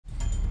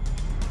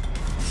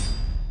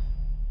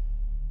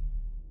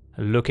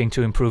Looking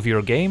to improve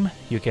your game?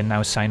 You can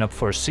now sign up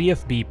for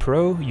CFB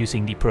Pro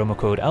using the promo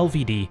code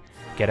LVD,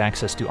 get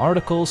access to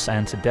articles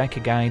and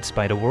deck guides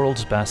by the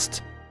world's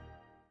best.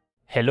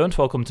 Hello and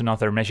welcome to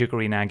another Magic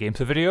Arena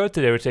gameplay video.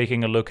 Today we're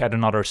taking a look at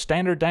another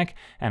standard deck,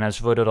 and as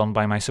voted on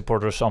by my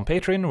supporters on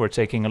Patreon, we're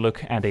taking a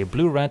look at a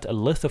blue-red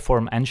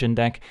Lithoform engine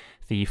deck,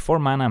 the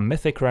 4-mana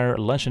Mythic Rare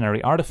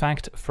Legendary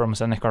Artifact from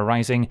Zendikar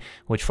Rising,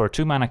 which for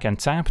 2 mana can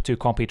tap to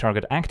copy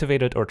target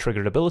activated or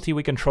triggered ability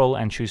we control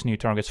and choose new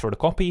targets for the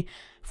copy.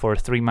 For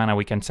 3 mana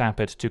we can tap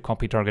it to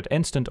copy target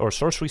instant or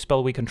sorcery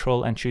spell we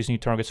control and choose new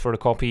targets for the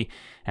copy.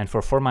 And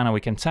for 4 mana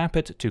we can tap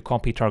it to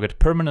copy target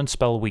permanent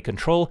spell we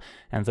control,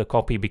 and the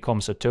copy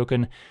becomes a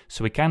token.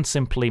 So we can't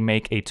simply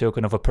make a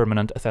token of a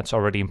permanent that's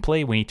already in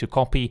play, we need to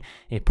copy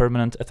a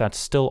permanent that's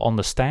still on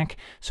the stack,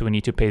 so we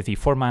need to pay the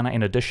 4 mana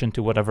in addition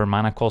to whatever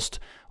mana cost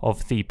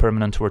of the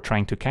permanent we're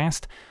trying to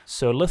cast.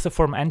 So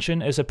Lithoform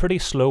Engine is a pretty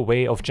slow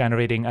way of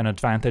generating an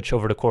advantage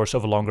over the course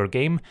of a longer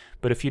game,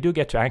 but if you do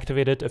get to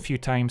activate it a few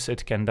times,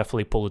 it can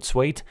definitely pull its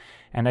weight.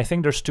 And I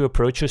think there's 2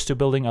 approaches to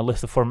building a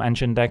Lithoform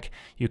Engine deck.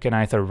 You can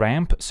either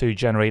ramp, so you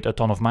generate a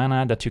ton of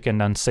mana that you can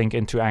then sink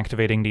into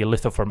activating the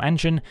Lithoform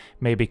Engine,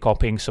 maybe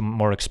copying some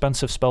more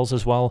expensive spells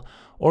as well,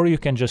 or you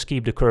can just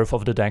keep the curve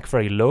of the deck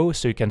very low,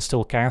 so you can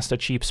still cast a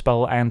cheap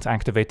spell and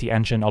activate the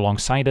engine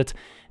alongside it,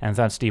 and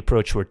that's the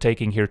approach we're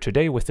taking here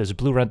today with this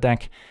blue-red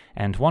deck.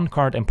 And one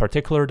card in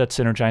particular that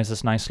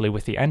synergizes nicely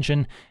with the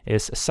engine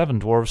is 7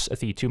 Dwarves,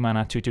 the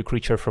 2-mana 2/2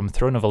 creature from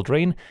Throne of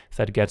Eldraine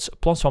that gets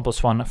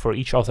 +1/+1 for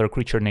each other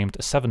creature named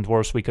 7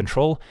 Dwarves we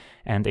control,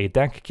 and a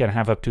deck can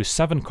have up to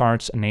 7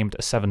 cards named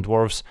 7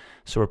 Dwarves,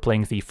 so we're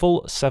playing the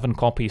full 7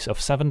 copies of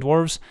 7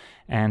 Dwarves.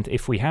 And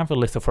if we have a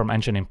Lithoform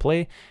Engine in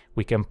play,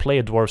 we can play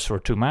a Dwarves for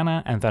 2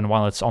 mana, and then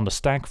while it's on the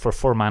stack for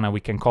 4 mana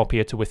we can copy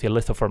it with the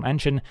Lithoform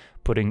Engine,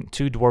 putting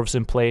 2 Dwarves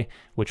in play,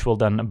 which will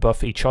then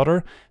buff each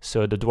other.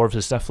 So the Dwarves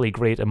is definitely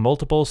great in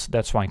multiples,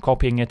 that's why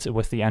copying it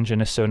with the engine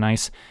is so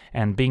nice,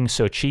 and being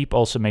so cheap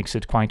also makes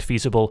it quite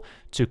feasible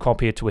to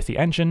copy it with the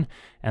engine.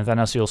 And then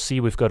as you'll see,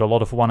 we've got a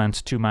lot of 1 and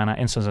 2 mana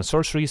instants and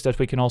sorceries that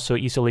we can also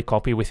easily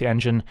copy with the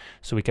engine,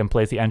 so we can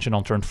play the engine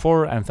on turn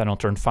 4, and then on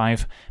turn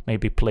 5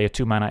 maybe play a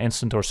 2 mana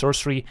instant or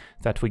sorcery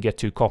that we get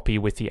to copy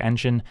with the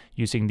engine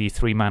using the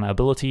 3 mana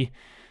ability.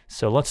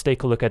 So let's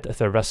take a look at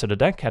the rest of the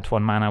deck. At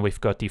 1 mana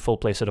we've got the full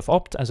playset of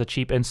Opt as a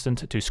cheap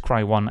instant to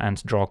scry 1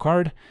 and draw a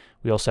card.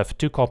 We also have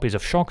 2 copies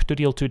of Shock to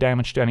deal 2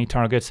 damage to any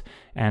target,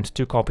 and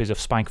 2 copies of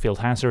Spikefield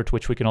Hazard,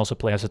 which we can also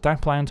play as a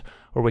tap land,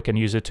 or we can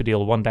use it to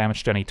deal 1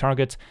 damage to any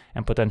target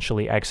and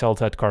potentially exile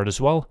that card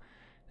as well.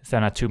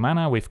 Then at 2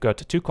 mana we've got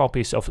 2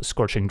 copies of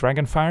Scorching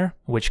Dragonfire,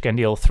 which can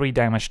deal 3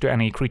 damage to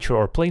any creature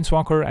or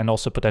planeswalker and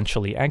also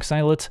potentially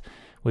exile it.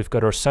 We've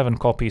got our 7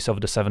 copies of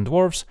the 7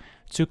 Dwarves,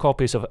 2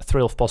 copies of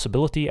Thrill of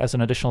Possibility as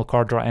an additional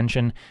card draw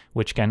engine,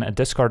 which can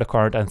discard a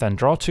card and then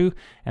draw 2,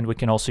 and we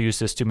can also use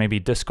this to maybe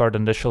discard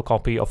an additional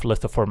copy of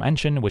Lithoform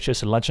Engine, which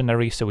is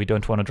legendary, so we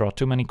don't want to draw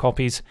too many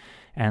copies.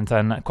 And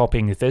then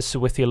copying this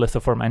with the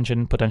Lithoform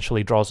Engine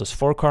potentially draws us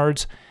 4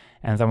 cards.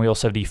 And then we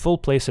also have the full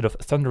playset of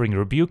Thundering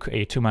Rebuke,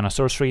 a 2-mana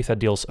sorcery that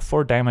deals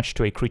 4 damage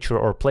to a creature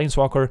or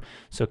planeswalker,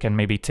 so can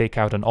maybe take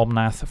out an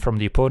Omnath from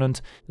the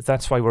opponent.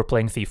 That's why we're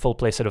playing the full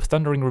playset of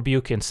Thundering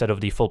Rebuke instead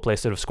of the full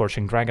playset of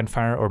Scorching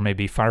Dragonfire or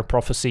maybe Fire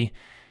Prophecy.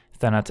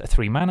 Then at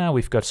 3 mana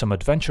we've got some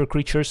adventure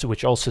creatures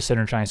which also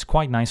synergize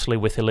quite nicely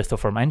with the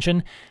Lithoform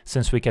Engine,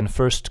 since we can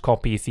first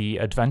copy the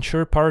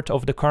adventure part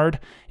of the card,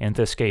 in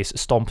this case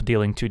Stomp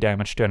dealing 2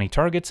 damage to any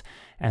target,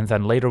 and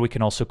then later we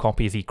can also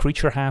copy the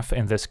creature half,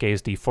 in this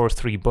case the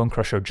 4/3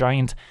 Bonecrusher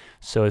Giant,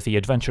 so the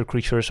adventure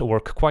creatures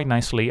work quite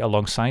nicely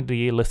alongside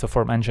the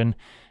Lithoform Engine.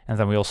 And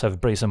then we also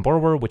have Brazen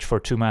Borrower, which for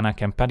 2 mana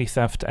can Petty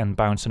Theft and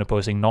bounce an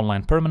opposing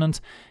non-land permanent,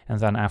 and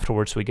then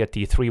afterwards we get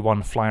the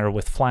 3/1 Flyer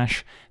with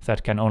Flash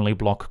that can only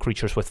block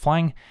creatures with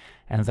flying.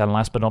 And then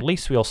last but not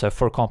least we also have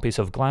 4 copies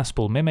of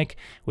Glasspool Mimic,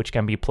 which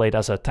can be played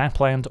as a tap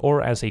land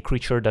or as a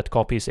creature that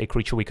copies a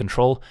creature we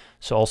control,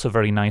 so also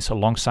very nice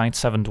alongside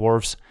 7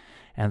 Dwarves.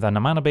 And then a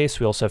mana base,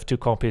 we also have 2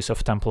 copies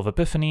of Temple of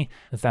Epiphany,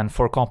 then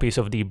 4 copies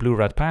of the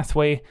Blue-Red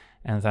Pathway,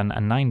 and then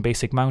 9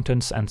 basic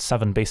mountains and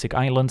 7 basic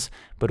islands,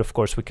 but of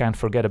course we can't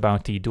forget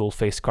about the dual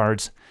face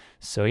cards.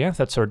 So yeah,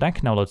 that's our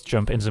deck. Now let's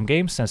jump in some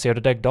games and see how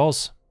the deck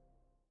does.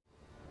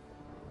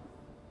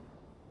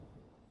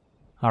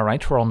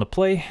 Alright, we're on the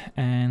play,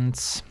 and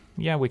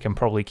yeah, we can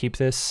probably keep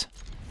this.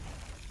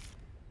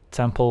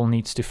 Temple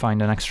needs to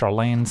find an extra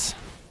land.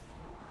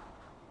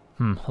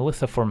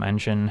 Lithoform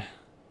Engine.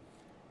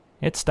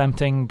 It's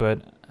tempting,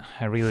 but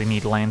I really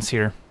need lands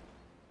here.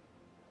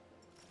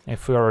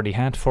 If we already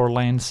had 4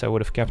 lands, I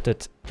would have kept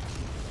it.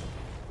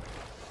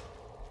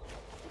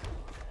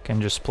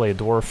 Can just play a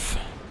Dwarf.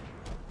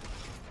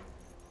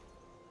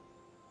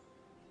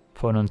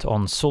 Opponent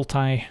on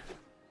Sultai.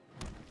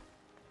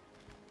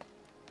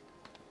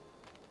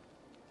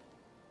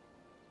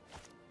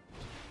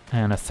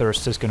 And a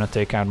Thirst is gonna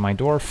take out my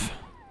Dwarf.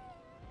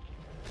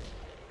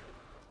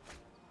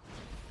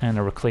 And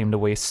a Reclaim the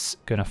Wastes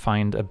gonna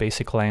find a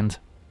basic land.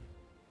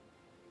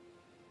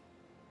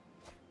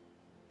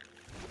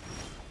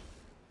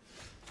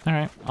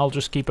 Alright, I'll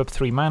just keep up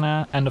 3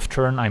 mana. End of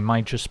turn, I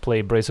might just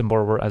play Brazen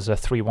Borrower as a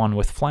 3-1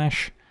 with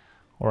Flash,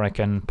 or I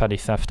can Petty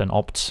Theft and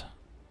opt.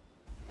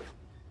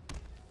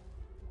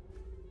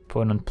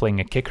 Opponent playing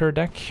a kicker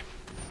deck.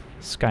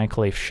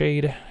 Skyclave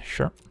Shade,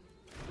 sure.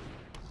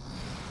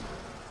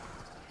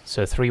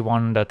 So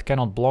 3-1 that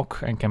cannot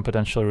block and can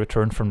potentially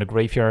return from the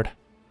graveyard.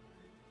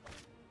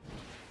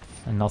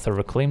 Another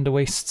Reclaim the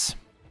Wastes.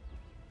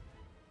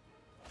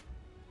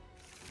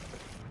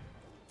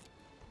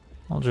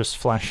 I'll just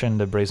flash in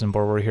the Brazen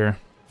Borrower here.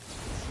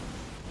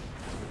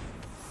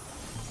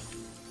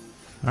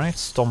 Alright,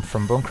 Stomp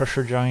from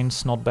Bonecrusher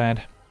Giants, not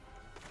bad.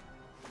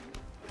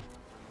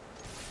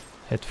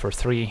 Hit for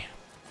 3.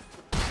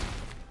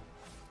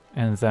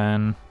 And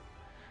then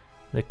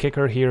the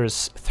kicker here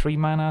is 3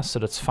 mana, so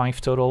that's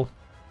 5 total.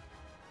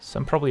 So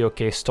I'm probably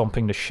okay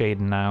stomping the Shade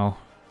now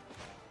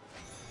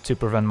to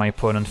prevent my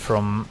opponent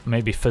from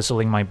maybe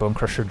fizzling my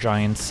Bonecrusher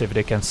Giants if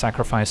they can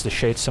sacrifice the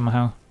Shade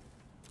somehow.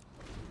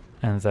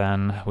 And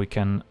then we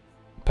can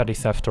Petty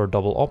Theft or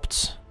double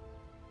opt.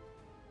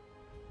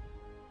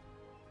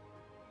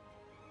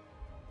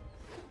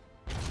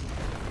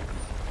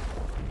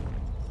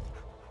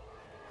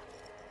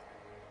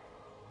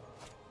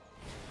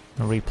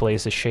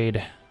 Replace the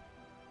Shade.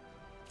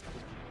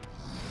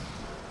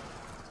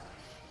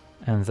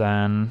 And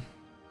then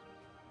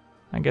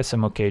I guess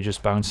I'm okay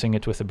just bouncing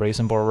it with the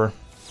Brazen Borrower.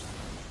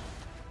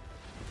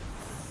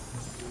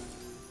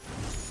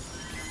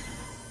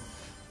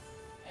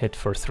 Hit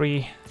for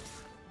 3.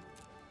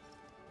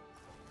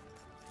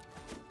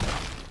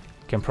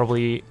 Can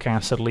probably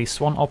cast at least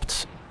 1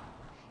 opt.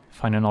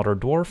 Find another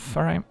Dwarf,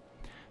 alright.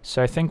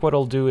 So I think what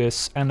I'll do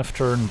is end of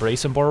turn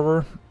Brazen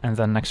Borrower, and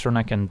then next turn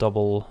I can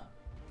double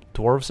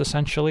Dwarves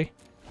essentially.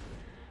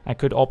 I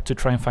could opt to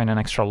try and find an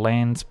extra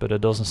land, but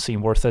it doesn't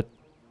seem worth it.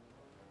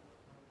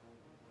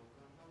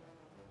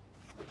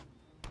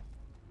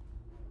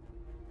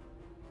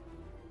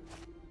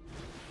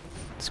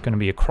 It's going to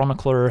be a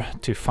Chronicler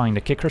to find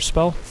a kicker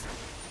spell.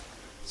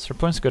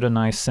 Serpent's got a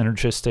nice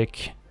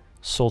synergistic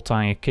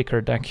Sultai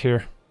kicker deck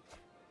here.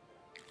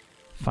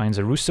 Finds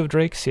a Roost of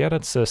Drakes, yeah,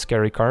 that's a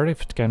scary card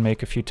if it can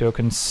make a few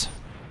tokens.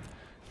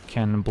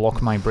 Can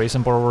block my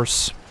Brazen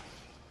Borrowers.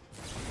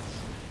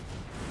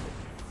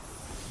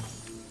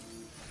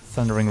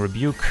 Thundering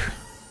Rebuke.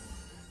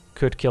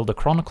 Could kill the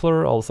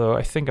Chronicler, although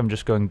I think I'm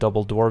just going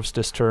double Dwarves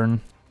this turn.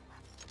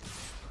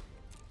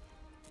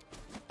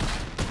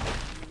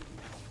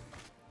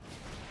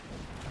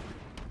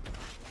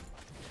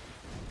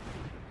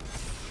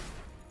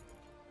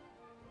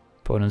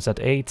 Opponent's at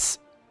 8.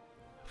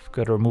 I've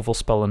got a removal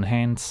spell in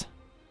hand.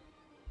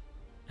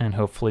 And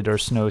hopefully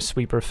there's no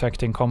sweeper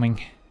effect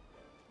incoming.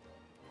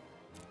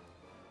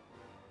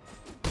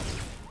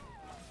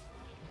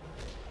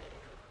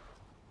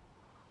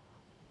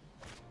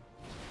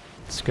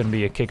 It's gonna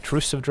be a kicked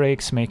Roost of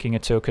Drakes, making a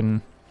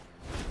token.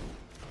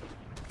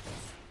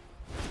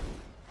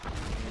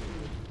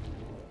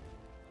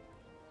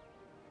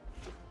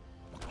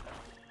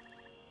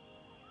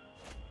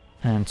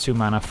 And 2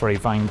 mana for a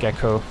Vine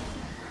Gecko.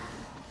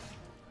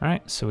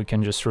 Alright, so we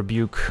can just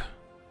rebuke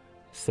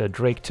the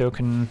Drake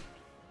token.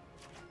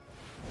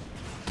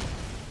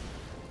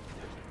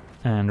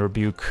 And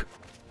rebuke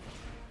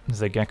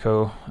the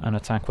Gecko and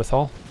attack with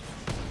all.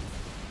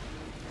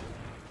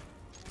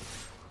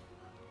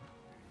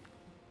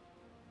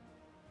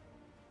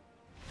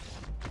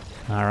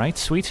 Alright,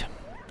 sweet.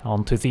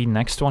 On to the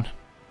next one.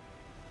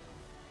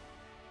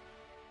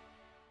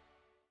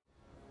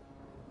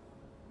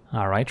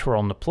 Alright, we're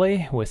on the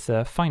play with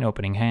fine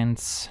opening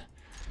hands.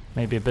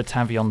 Maybe a bit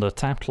heavy on the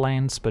tapped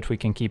lands, but we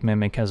can keep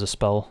Mimic as a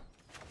spell.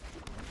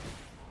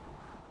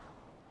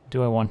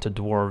 Do I want the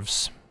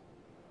Dwarves?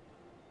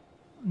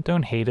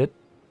 Don't hate it.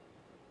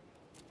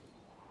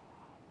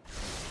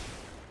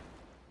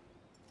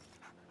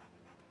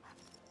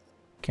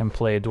 Can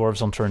play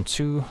Dwarves on turn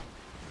 2.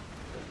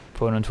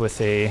 Opponent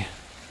with a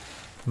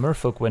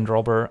Merfolk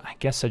Windrobber. I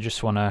guess I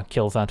just want to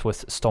kill that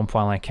with Stomp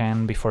while I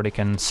can, before they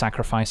can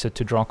sacrifice it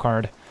to draw a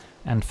card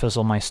and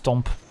fizzle my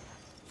Stomp.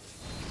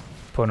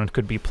 Opponent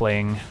could be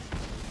playing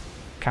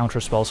counter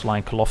spells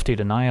like Lofty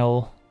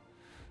Denial,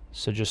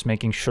 so just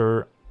making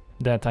sure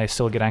that I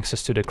still get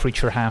access to the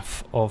creature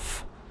half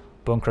of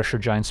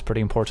Bonecrusher Giant's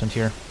pretty important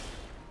here.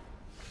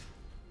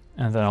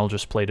 And then I'll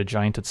just play the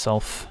Giant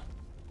itself.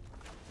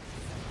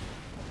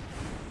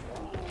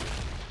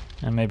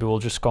 And maybe we'll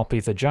just copy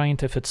the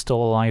Giant if it's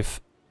still alive.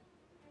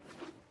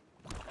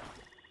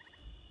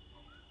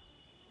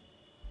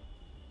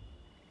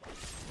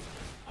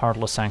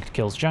 Heartless Act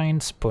kills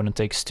Giants, opponent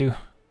takes 2.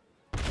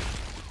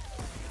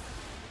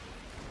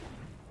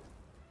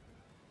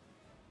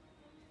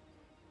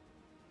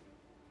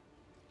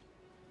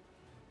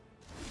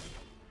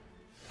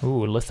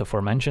 Ooh,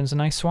 Lithoform Engine's a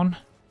nice one.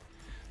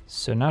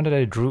 So now that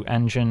I drew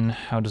Engine,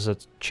 how does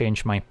it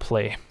change my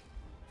play?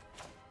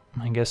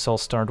 I guess I'll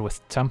start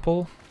with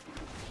Temple.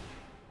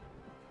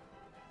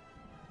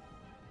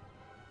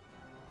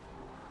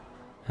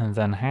 And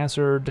then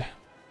Hazard.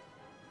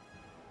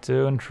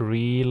 Don't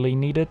really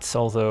need it,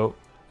 although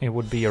It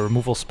would be a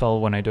removal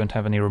spell when I don't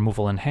have any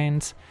removal in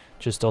hand.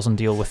 Just doesn't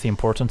deal with the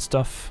important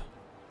stuff.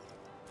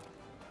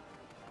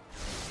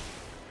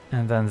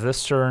 And then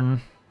this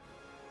turn,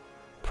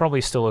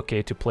 probably still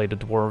okay to play the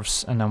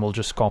Dwarves, and then we'll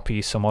just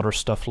copy some other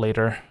stuff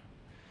later.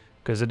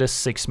 Because it is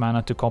 6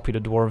 mana to copy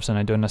the Dwarves, and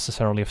I don't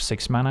necessarily have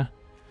 6 mana.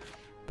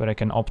 But I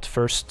can opt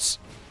first,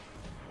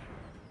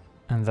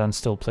 and then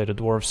still play the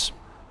Dwarves.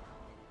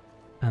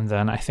 And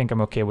then I think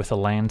I'm okay with the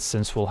land,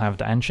 since we'll have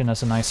the engine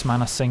as a nice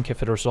mana sink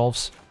if it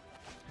resolves.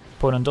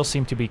 Opponent does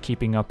seem to be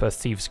keeping up a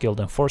Thieves Guild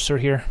Enforcer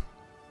here.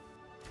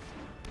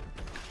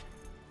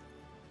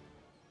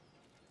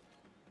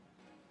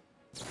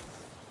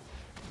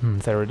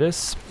 There it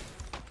is.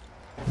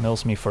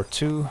 Mills me for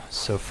 2,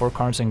 so 4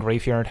 cards in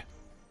graveyard.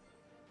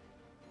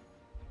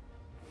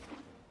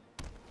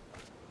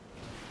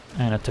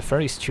 And a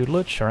Teferi's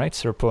Tutelage, alright,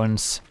 so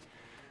opponent's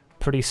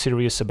pretty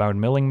serious about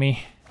milling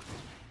me.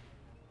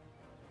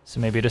 So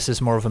maybe this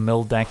is more of a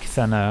mill deck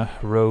than a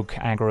rogue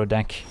aggro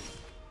deck.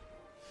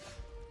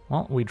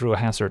 Well, we drew a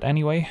hazard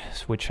anyway,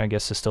 which I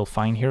guess is still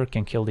fine here,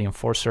 can kill the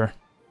Enforcer.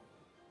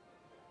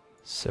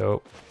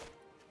 So,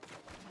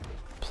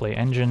 play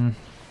Engine.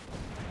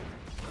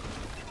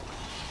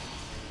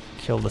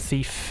 Kill the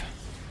Thief.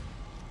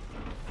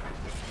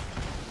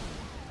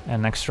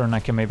 And next turn I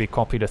can maybe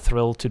copy the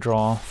Thrill to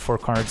draw 4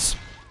 cards.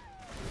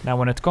 Now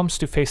when it comes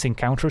to facing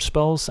counter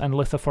spells and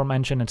Lithoform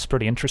Engine, it's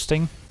pretty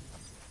interesting.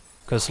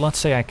 Because let's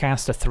say I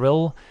cast a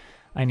Thrill,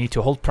 I need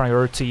to hold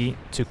priority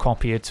to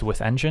copy it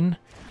with Engine.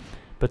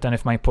 But then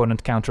if my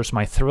opponent counters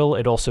my Thrill,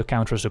 it also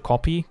counters a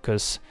copy,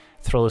 because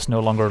Thrill is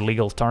no longer a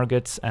legal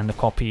target and the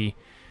copy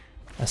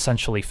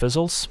essentially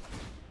fizzles.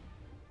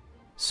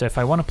 So if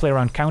I want to play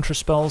around counter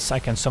spells, I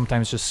can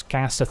sometimes just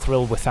cast a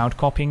Thrill without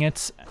copying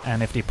it,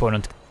 and if the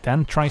opponent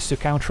then tries to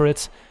counter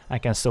it, I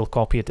can still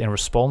copy it in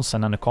response,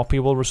 and then the copy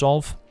will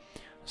resolve.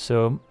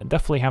 So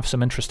definitely have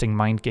some interesting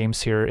mind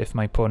games here if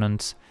my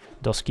opponent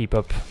does keep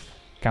up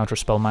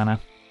counterspell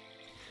mana.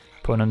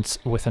 Opponent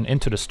with an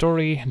Into the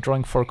Story,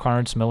 drawing 4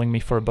 cards, milling me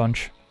for a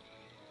bunch.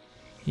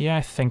 Yeah,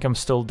 I think I'm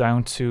still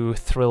down to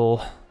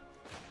Thrill,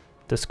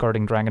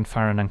 discarding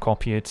Dragonfire and then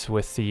copy it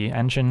with the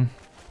Engine.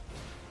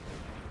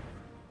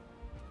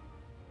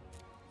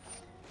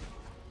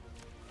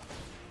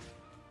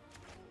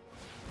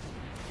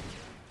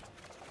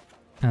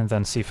 And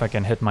then see if I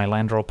can hit my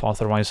land drop,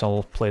 otherwise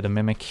I'll play the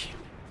Mimic.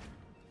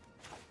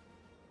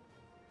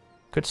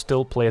 Could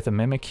still play the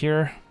Mimic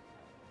here.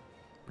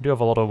 We do have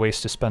a lot of ways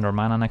to spend our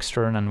mana next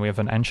turn, and we have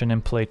an Engine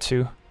in play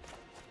too.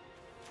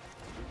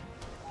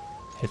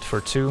 Hit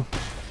for 2.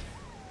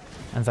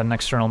 And then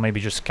next turn I'll maybe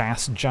just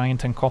cast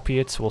Giant and copy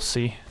it, we'll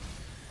see.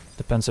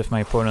 Depends if my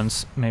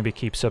opponent maybe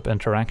keeps up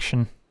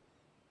interaction.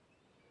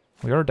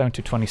 We are down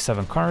to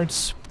 27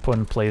 cards.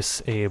 Opponent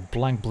plays a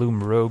Black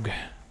Bloom Rogue.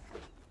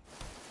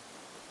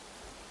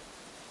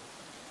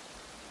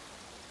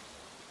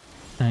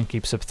 And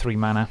keeps up 3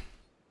 mana.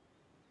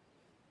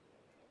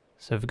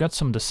 So I've got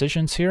some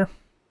decisions here.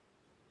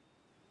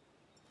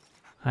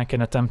 I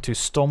can attempt to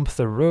stomp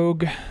the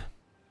Rogue.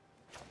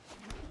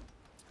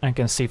 I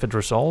can see if it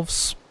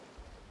resolves.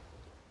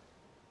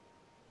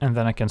 And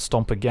then I can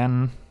stomp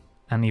again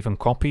and even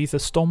copy the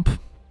stomp.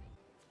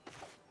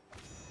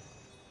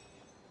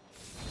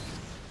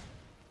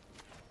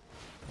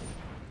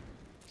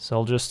 So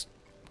I'll just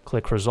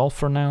click resolve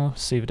for now,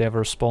 see if they have a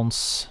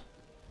response.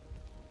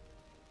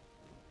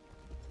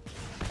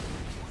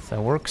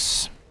 That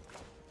works.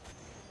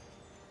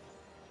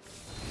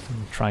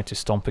 Try to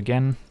stomp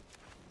again.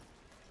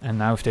 And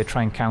now if they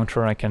try and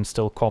counter, I can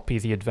still copy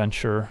the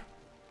adventure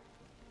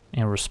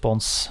in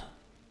response.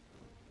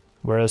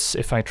 Whereas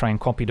if I try and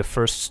copy the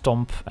first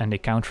stomp and they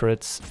counter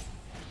it,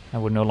 I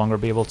would no longer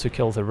be able to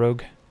kill the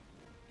rogue.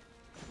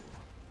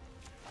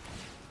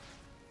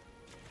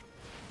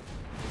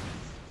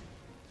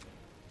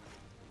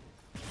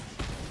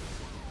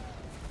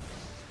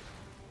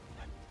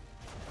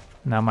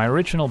 Now my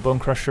original Bone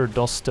Crusher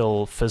does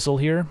still fizzle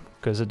here,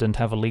 because it didn't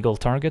have a legal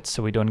target,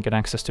 so we don't get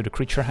access to the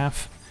creature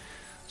half.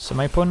 So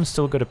my opponent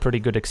still got a pretty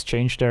good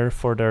exchange there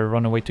for their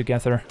runaway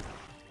together,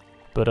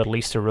 but at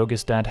least the rogue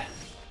is dead.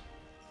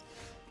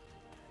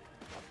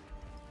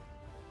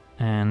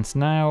 And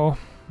now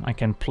I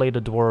can play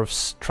the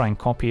Dwarves, try and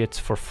copy it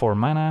for 4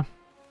 mana,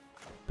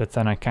 but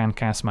then I can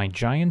cast my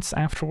Giants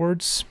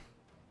afterwards.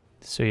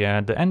 So yeah,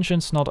 the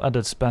Engine's not at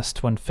its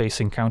best when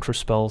facing counter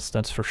spells,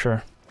 that's for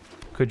sure.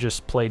 Could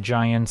just play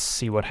Giants,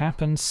 see what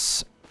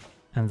happens,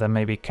 and then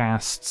maybe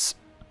cast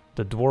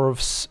the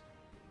Dwarves,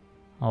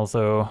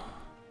 although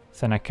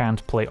then I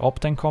can't play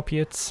Opt and copy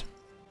it.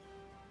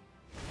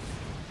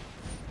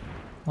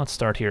 Let's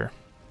start here.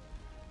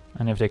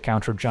 And if they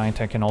counter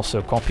Giant, I can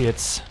also copy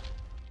it.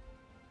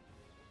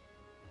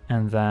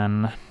 And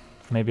then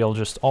maybe I'll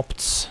just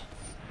Opt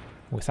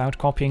without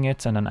copying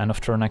it, and then end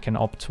of turn I can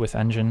Opt with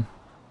Engine.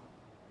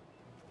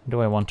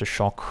 Do I want to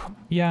Shock?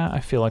 Yeah, I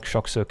feel like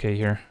Shock's okay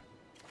here.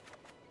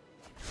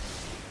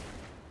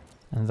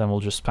 And then we'll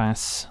just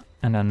pass,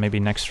 and then maybe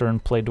next turn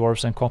play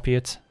Dwarves and copy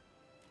it.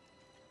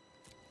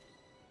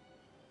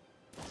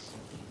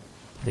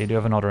 They do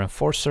have another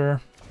Enforcer.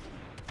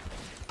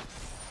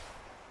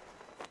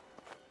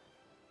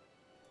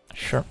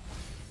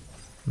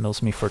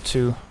 Mills me for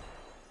 2.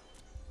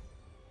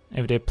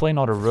 If they play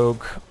not a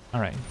rogue,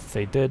 alright,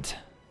 they did.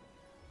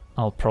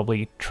 I'll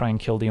probably try and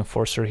kill the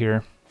Enforcer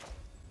here.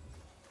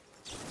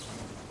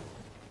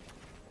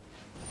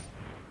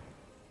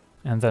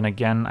 And then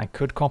again, I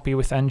could copy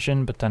with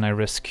Engine, but then I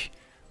risk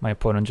my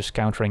opponent just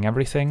countering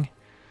everything.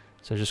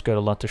 So I just gotta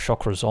let the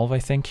shock resolve, I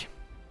think.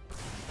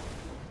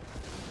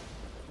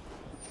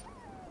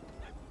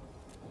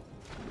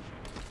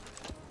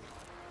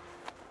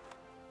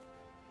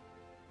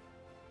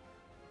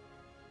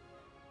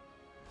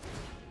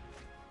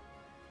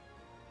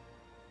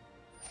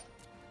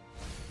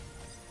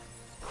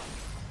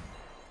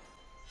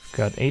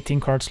 Got 18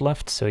 cards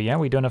left, so yeah,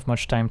 we don't have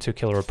much time to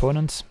kill our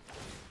opponents.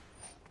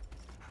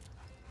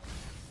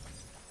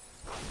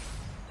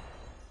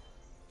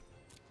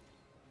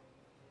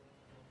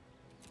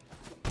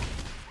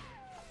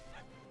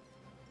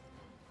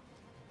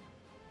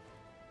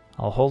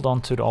 I'll hold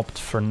on to the opt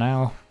for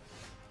now.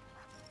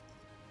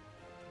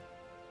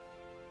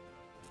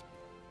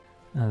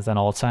 And then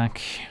I'll attack.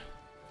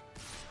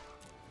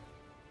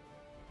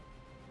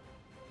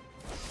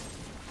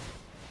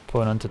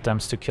 Opponent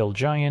attempts to kill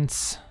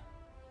giants.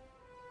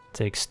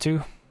 Takes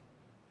 2.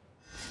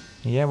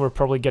 Yeah, we're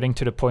probably getting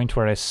to the point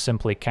where I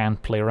simply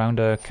can't play around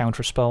a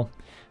counterspell.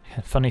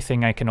 Funny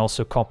thing, I can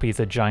also copy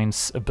the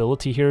giant's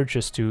ability here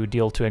just to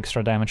deal 2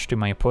 extra damage to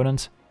my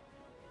opponent.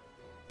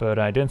 But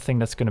I don't think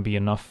that's gonna be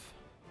enough.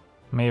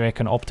 Maybe I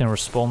can opt in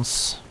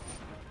response.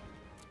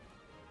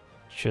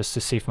 Just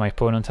to see if my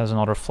opponent has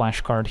another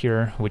flash card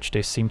here, which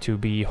they seem to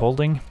be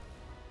holding.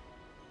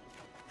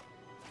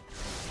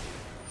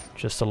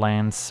 Just a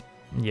land.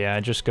 Yeah, I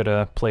just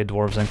gotta play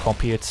Dwarves and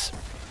copy it.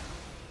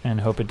 And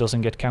hope it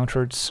doesn't get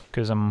countered,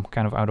 because I'm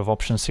kind of out of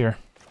options here.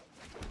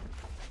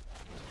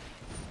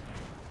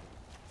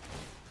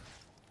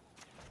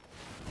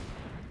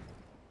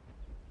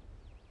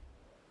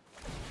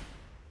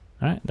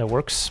 Alright, that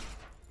works.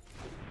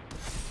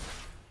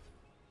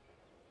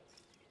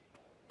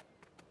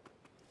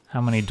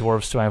 How many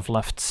Dwarves do I have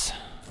left?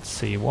 Let's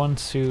see, 1,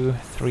 2,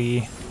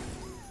 3,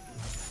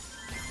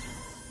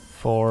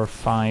 4,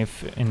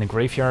 5 in the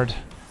graveyard.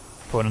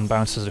 Opponent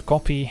bounces a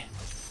copy.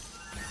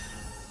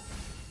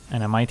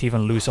 And I might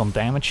even lose on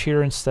damage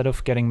here instead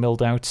of getting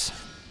milled out.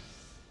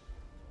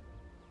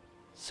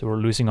 So we're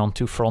losing on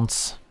 2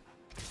 fronts.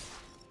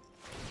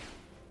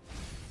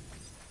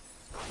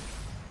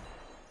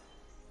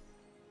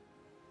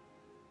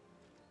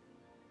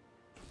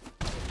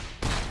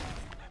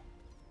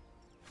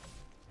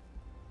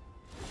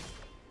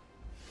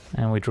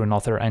 And we drew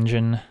another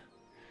engine.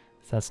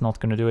 That's not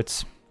gonna do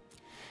it.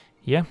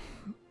 Yeah,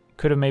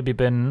 could have maybe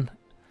been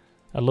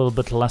a little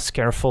bit less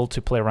careful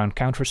to play around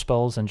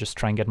counterspells and just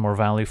try and get more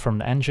value from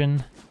the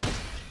engine.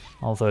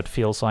 Although it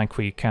feels like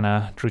we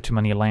kinda drew too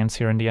many lands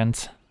here in the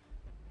end.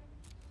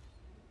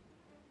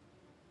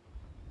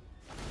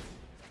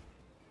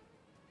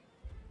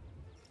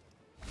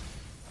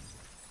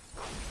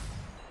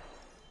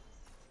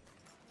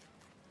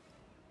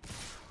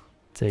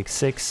 Take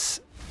 6.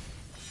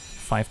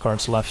 5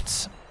 cards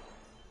left.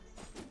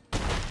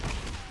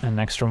 And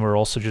next turn we're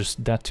also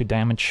just dead to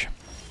damage.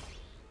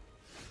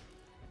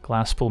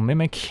 Glasspool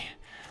Mimic.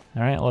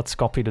 Alright, let's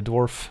copy the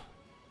Dwarf.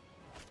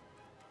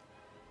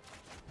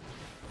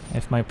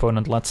 If my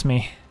opponent lets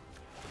me.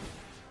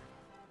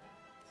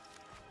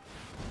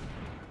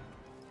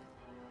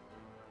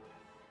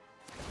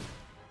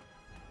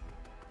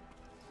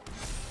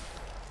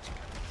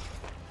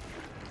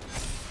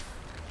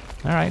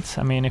 Alright,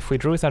 I mean, if we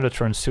drew it out a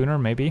turn sooner,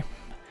 maybe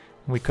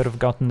we could have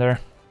gotten there.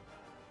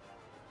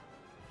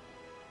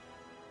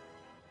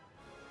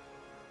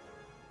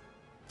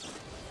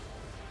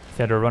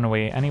 They had a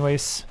runaway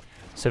anyways,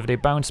 so if they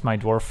bounce my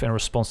Dwarf in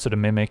response to the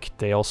Mimic,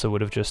 they also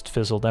would have just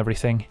fizzled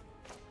everything.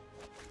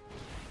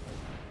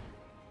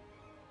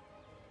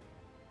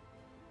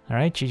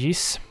 Alright,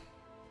 GG's.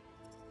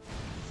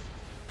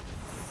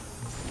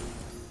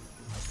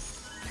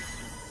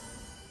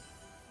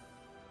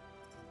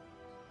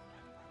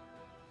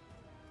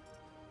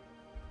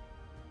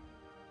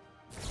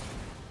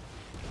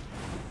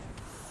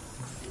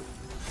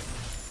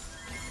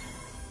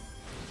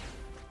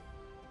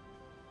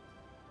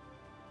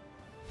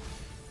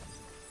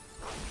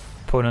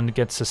 Opponent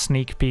gets a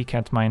sneak peek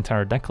at my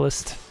entire deck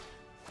list.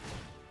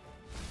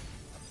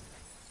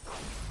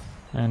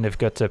 And they've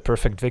got a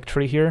perfect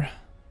victory here.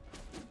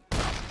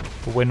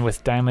 Win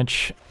with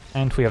damage,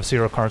 and we have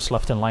 0 cards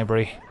left in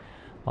library.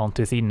 On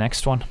to the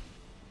next one.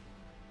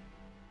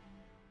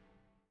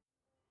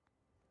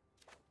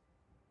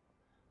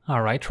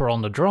 Alright, we're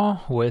on the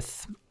draw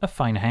with a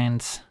fine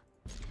hand.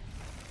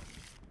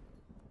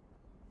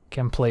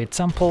 Can play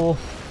Temple,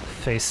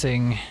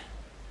 facing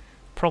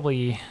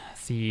probably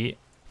the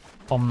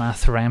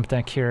Omnath ramp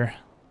deck here.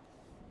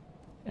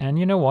 And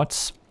you know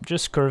what?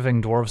 Just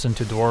curving Dwarves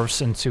into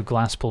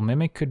Glasspool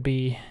Mimic could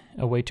be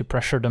a way to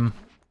pressure them.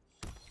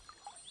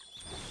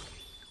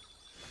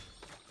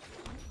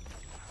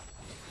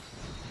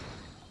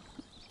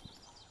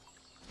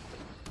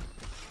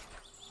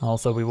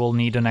 Although we will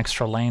need an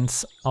extra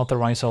land,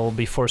 otherwise I'll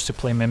be forced to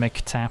play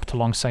Mimic tapped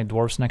alongside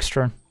Dwarves next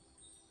turn.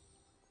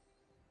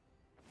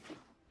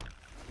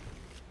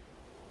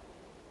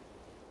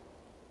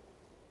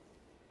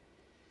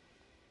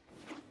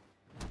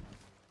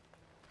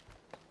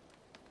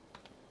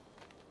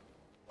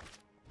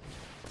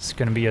 It's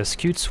gonna be a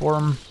Skewed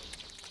Swarm,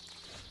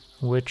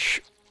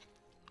 which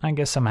I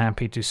guess I'm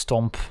happy to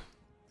stomp.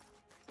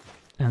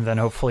 And then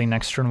hopefully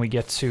next turn we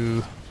get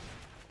to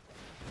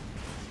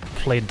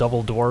play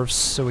double Dwarves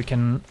so we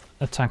can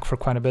attack for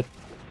quite a bit.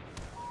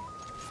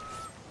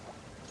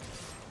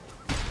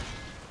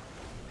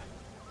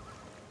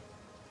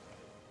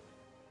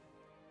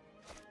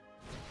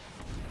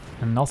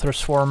 Another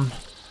Swarm.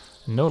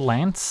 No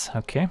lands,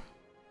 okay.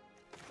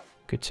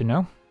 Good to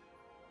know.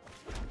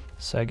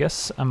 So I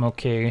guess I'm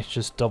okay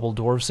just double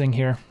Dwarvesing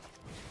here.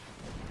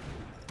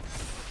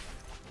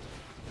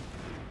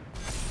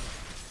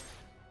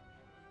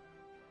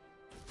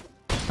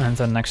 And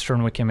then next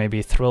turn we can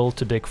maybe Thrill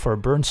to dig for a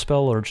burn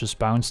spell or just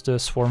bounce the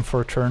Swarm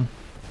for a turn.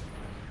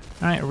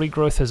 Alright,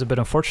 Regrowth is a bit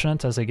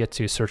unfortunate as I get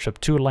to search up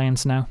 2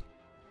 lands now.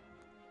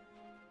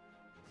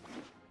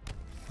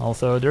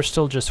 Although they're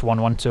still just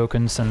 1/1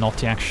 tokens and not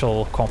the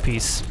actual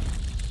copies.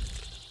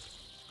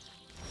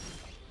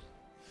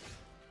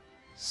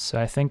 So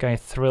I think I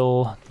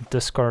Thrill,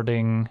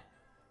 discarding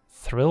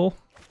Thrill.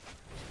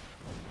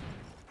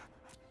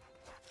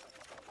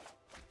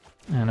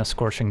 And a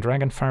Scorching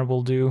Dragonfire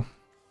will do.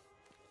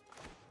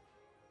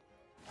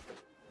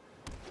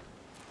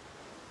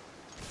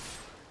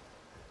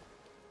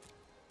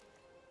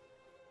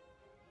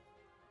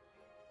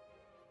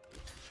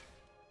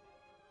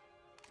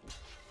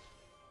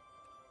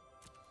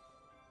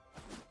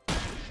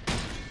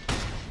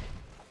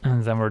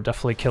 And then we're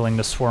definitely killing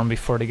the Swarm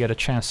before they get a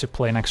chance to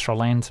play an extra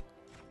land.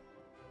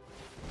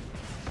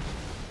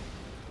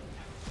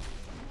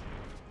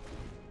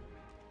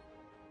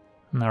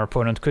 And our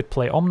opponent could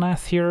play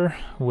Omnath here,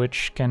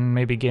 which can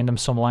maybe gain them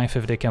some life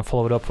if they can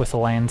follow it up with a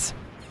land.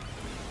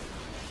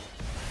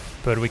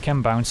 But we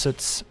can bounce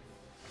it.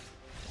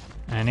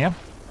 And yeah.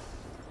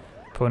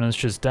 Opponent's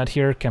just dead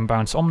here, can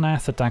bounce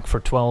Omnath, attack for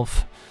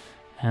 12.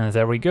 And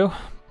there we go.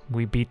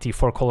 We beat the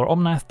 4-color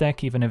Omnath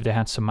deck, even if they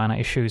had some mana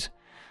issues.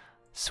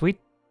 Sweet.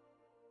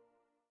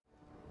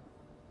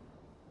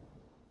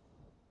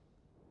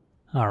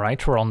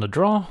 Alright, we're on the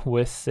draw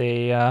with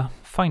a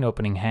fine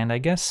opening hand, I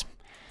guess.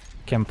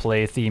 Can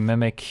play the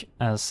Mimic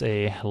as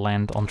a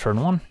land on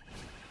turn 1.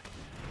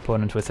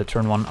 Opponent with a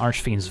turn 1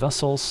 Archfiend's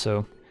Vessel,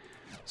 so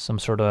some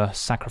sort of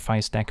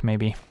sacrifice deck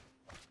maybe.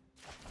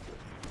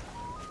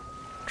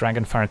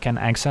 Dragonfire can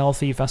exile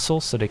the Vessel,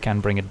 so they can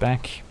bring it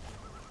back.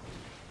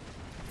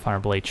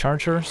 Fireblade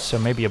Charger, so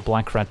maybe a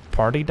black-red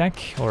party deck,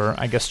 or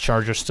I guess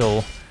Charger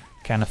still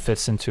kind of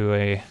fits into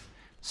a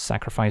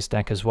sacrifice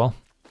deck as well.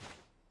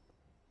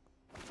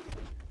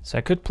 So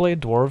I could play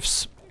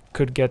Dwarves,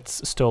 could get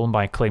stolen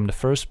by Claim the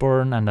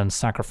Firstborn and then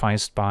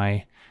sacrificed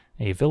by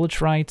a Village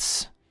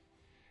Rites,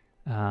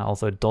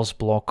 although it does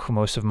block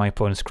most of my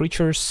opponent's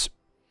creatures.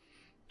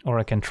 Or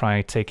I can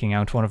try taking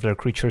out one of their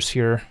creatures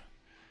here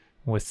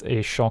with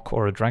a Shock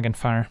or a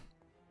Dragonfire.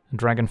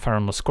 Dragonfire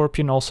on the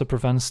Scorpion also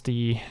prevents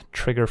the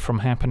trigger from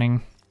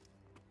happening.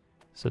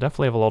 So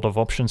definitely have a lot of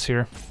options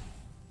here.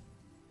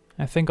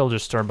 I think I'll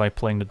just start by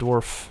playing the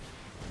Dwarf.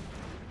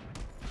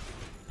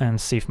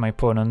 And see if my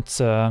opponent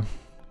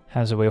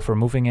has a way of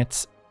removing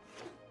it.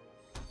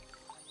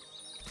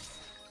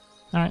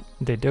 Alright,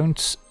 they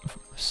don't.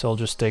 So I'll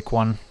just take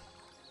one.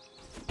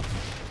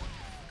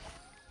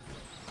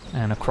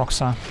 And a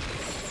Kroxa.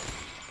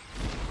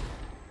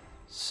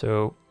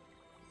 So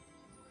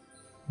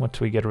what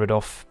do we get rid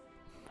of?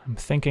 I'm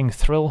thinking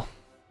Thrill.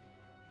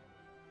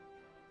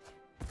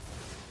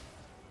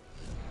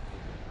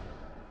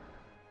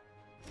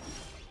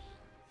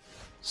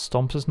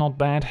 Stomp is not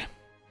bad.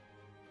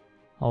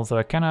 Although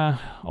I kinda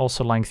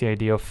also like the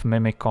idea of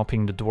Mimic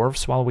copying the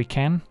Dwarves while we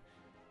can.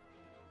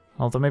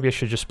 Although maybe I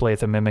should just play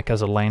the Mimic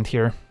as a land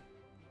here.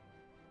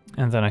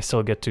 And then I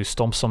still get to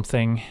stomp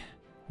something.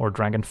 Or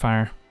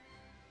Dragonfire.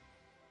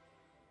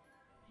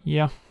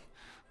 Yeah.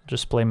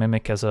 Just play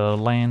Mimic as a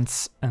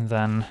land, and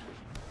then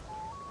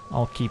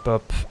I'll keep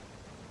up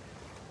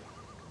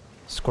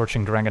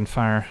Scorching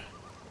Dragonfire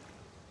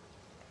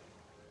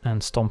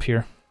and Stomp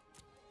here.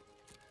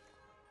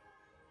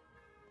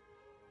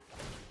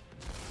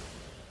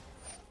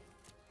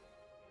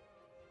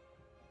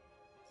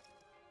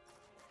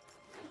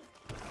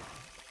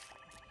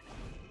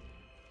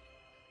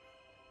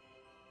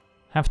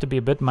 Have to be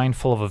a bit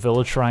mindful of a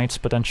Village Rites,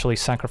 potentially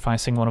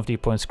sacrificing one of the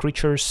opponent's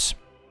creatures.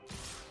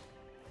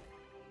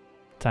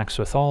 Attacks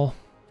with all.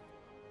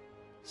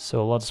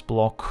 So let's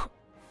block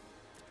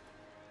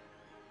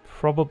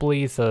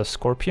probably the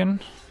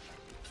Scorpion.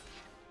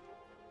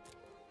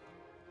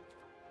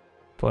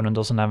 Opponent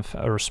doesn't have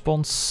a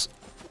response.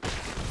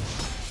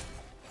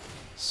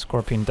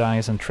 Scorpion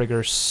dies and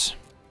triggers.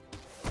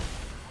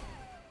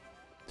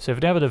 So if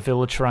they have the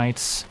Village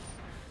Rites,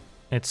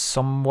 it's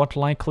somewhat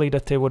likely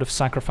that they would have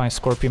sacrificed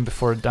Scorpion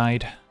before it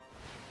died.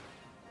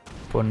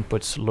 Opponent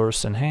puts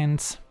lures in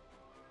hand.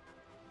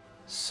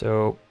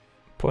 So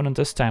opponent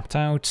is tapped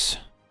out.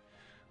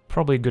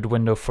 Probably a good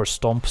window for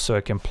Stomp, so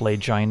I can play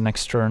Giant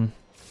next turn.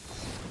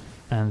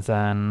 And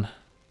then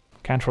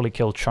can't really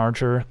kill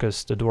Charger,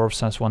 because the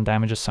Dwarves has 1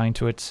 damage assigned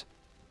to it.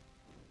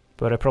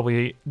 But I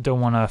probably don't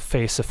want to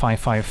face a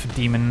 5/5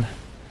 Demon,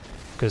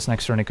 because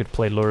next turn I could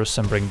play Lurrus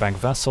and bring back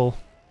Vessel.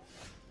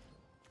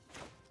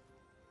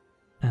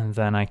 And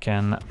then I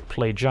can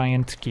play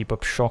Giant, keep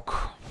up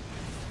Shock,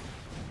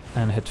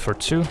 and hit for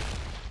 2.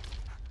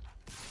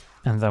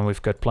 And then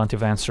we've got plenty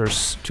of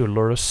answers to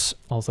Lurrus,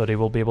 although they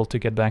will be able to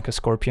get back a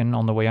Scorpion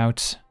on the way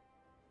out.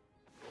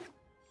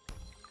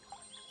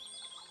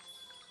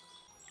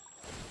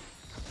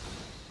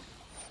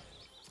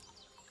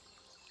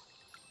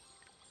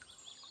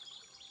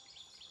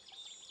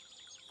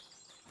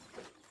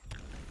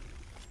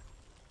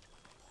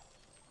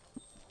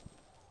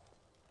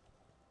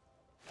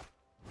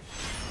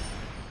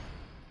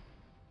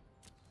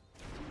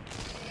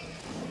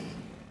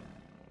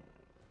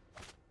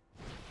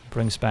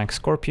 Brings back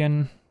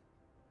Scorpion.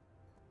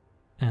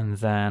 And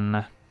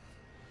then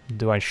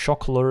do I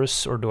shock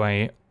Lurrus or do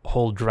I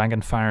hold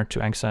Dragonfire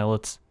to exile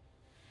it?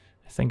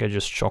 I think I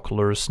just shock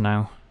Lurrus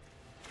now.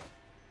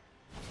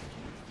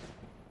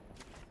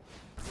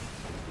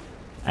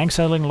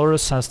 Exiling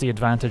Lurrus has the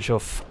advantage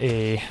of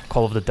a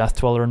Call of the Death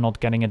Dweller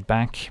not getting it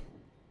back.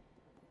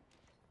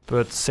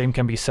 But same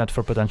can be said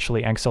for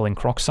potentially exiling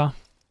Kroxa.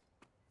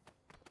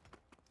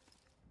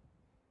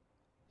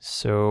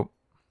 So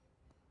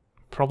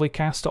probably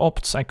cast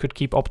Opt. I could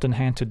keep Opt in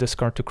hand to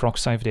discard to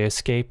Kroxa if they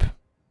escape.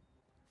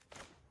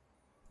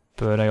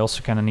 But I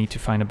also kind of need to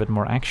find a bit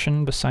more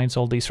action besides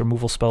all these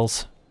removal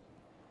spells.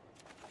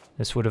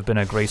 This would have been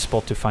a great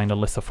spot to find a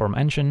Lithoform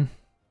engine.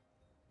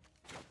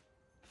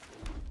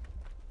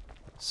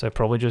 So I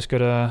probably just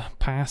gotta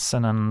pass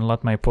and then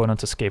let my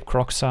opponent escape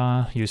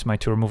Kroxa, use my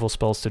 2 removal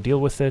spells to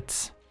deal with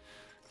it.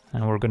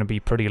 And we're gonna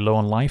be pretty low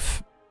on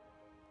life.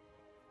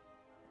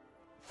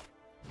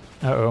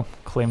 Uh-oh,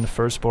 claim the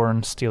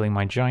Firstborn, stealing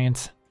my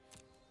Giant.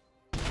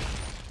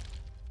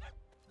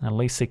 At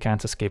least he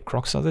can't escape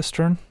Kroxa this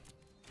turn.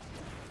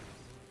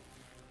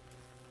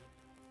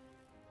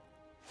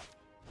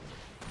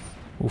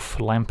 Oof,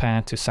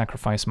 Lampad to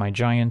sacrifice my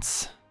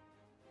Giants.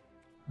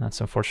 That's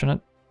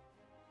unfortunate.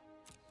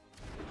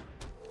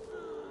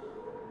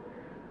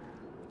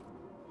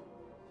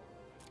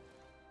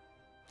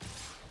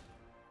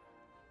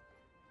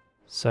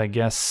 So I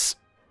guess,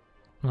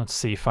 let's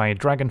see, if I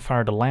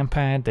Dragonfire the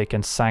Lampad, they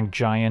can sack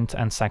Giant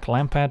and sack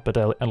Lampad, but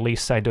at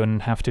least I don't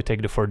have to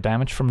take the 4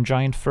 damage from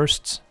Giant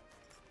first.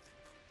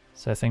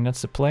 So I think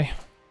that's the play.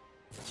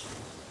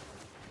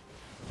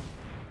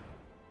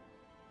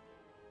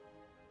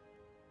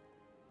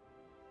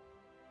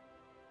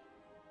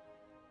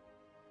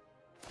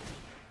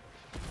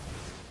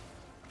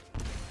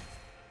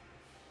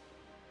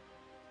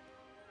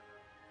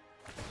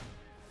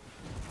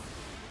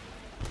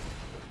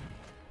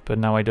 But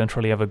now I don't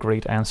really have a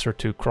great answer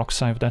to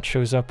Kroxa if that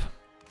shows up.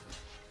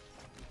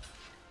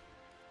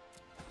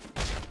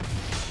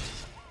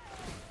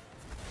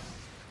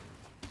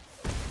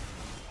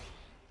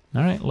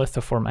 Alright,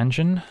 Lithoform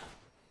engine.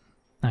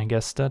 I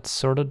guess that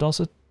sorta does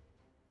it.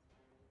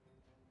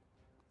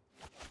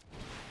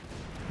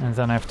 And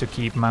then I have to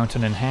keep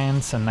Mountain in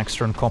hands and next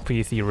turn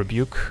copy the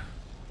Rebuke.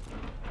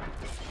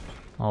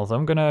 Although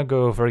I'm gonna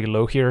go very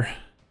low here.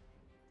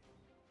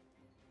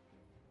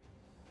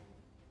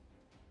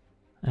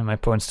 And my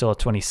opponent's still at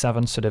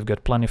 27, so they've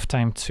got plenty of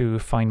time to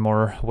find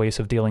more ways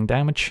of dealing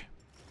damage.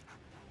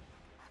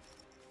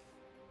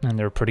 And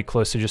they're pretty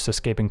close to just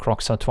escaping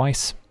Kroxa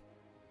twice.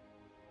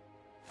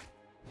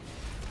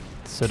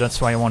 So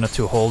that's why I wanted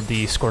to hold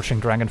the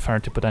Scorching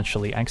Dragonfire to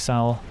potentially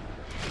exile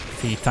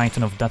the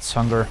Titan of Death's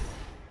Hunger.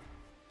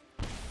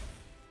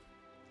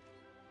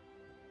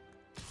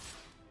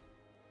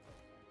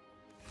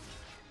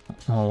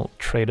 I'll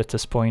trade at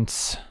this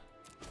point.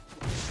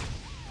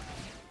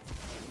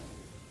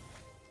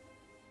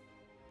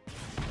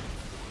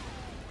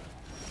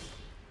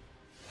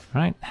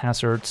 Alright,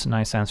 Hazard,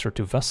 nice answer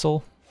to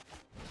Vessel.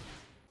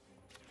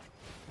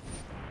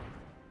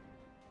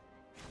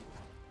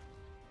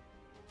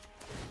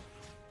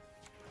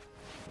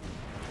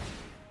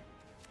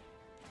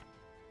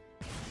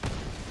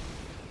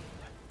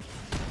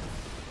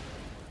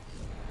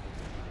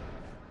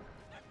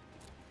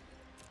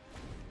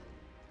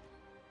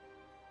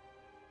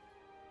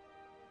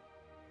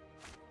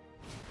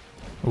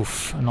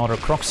 Oof, another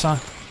Kroxa.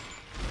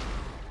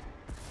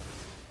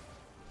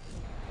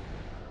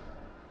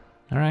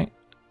 Alright,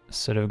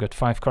 so they've got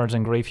 5 cards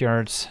in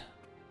graveyards.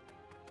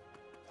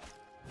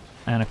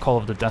 And a Call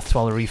of the Death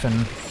Dweller even.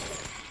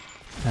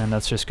 And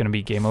that's just gonna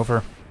be game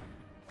over.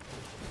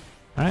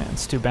 Alright,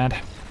 it's too bad.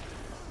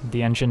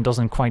 The engine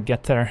doesn't quite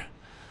get there.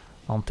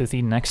 On to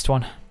the next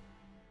one.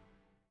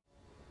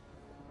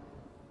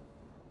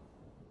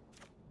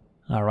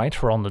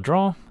 Alright, we're on the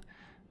draw.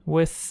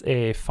 With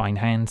a fine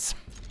hand.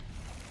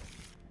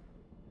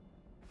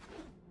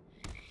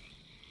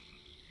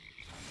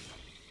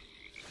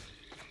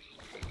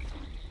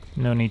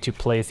 No need to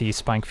play the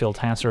Spikefield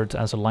Hazard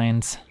as a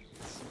land.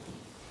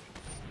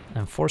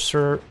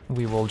 Enforcer,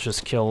 we will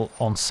just kill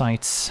on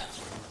sight.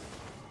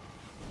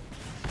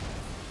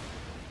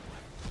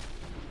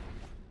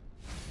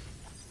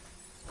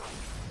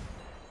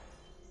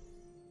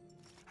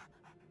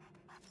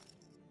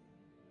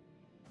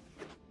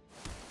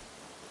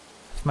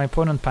 If my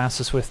opponent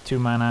passes with 2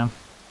 mana,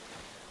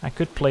 I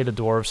could play the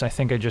Dwarves. I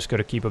think I just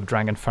gotta keep up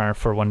Dragonfire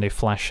for when they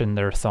flash in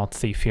their Thought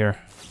Thief here.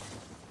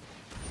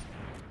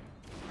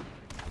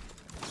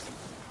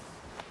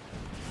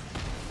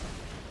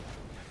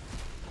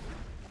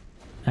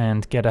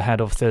 And get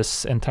ahead of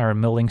this entire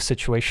milling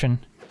situation.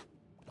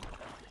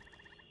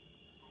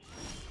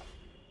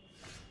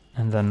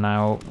 And then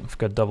now I've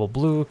got double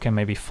blue, can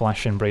maybe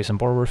flash in Brazen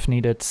Borer if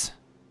needed.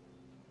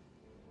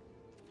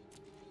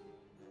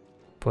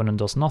 Opponent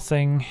does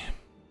nothing.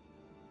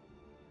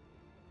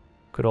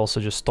 Could also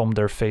just stomp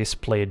their face,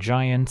 play a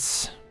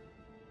giant.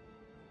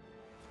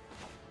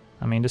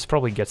 I mean, this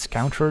probably gets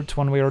countered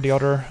one way or the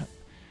other.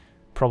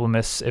 Problem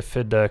is, if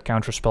the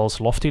counterspell is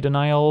Lofty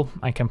Denial,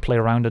 I can play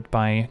around it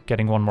by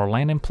getting one more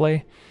land in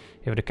play.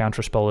 If the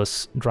counterspell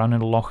is Drown in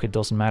the Loch, it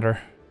doesn't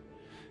matter.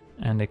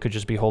 And they could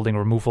just be holding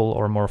removal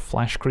or more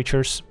flash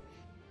creatures.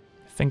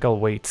 I think I'll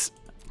wait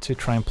to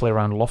try and play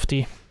around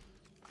Lofty.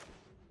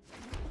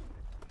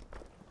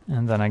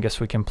 And then I guess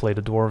we can play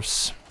the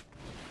Dwarves.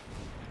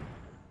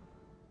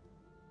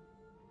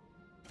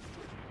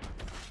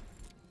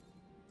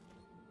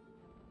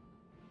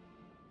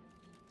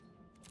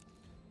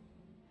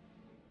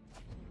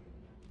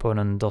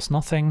 Opponent does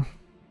nothing.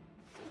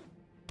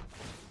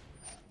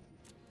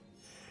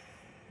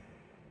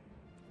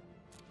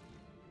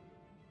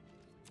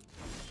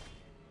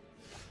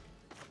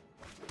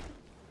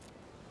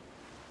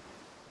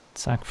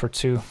 Attack for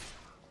 2.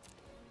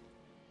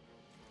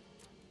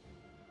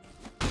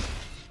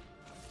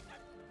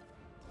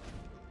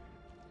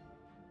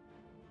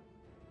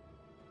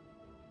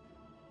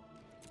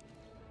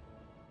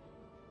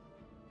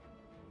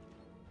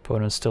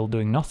 Opponent's still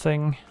doing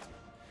nothing.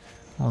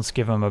 Let's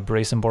give him a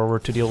Brazen Borer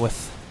to deal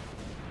with.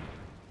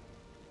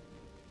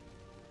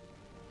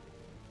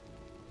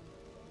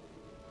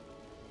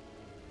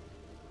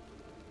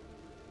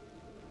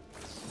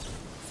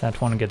 That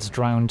one gets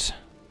drowned.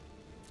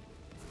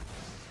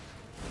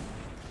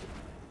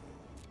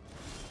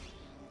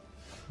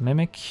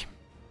 Mimic.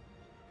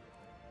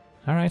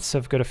 Alright, so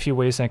I've got a few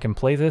ways I can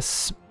play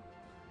this.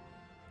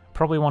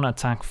 Probably want to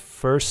attack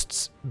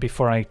first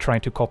before I try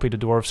to copy the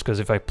Dwarves, because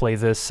if I play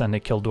this and they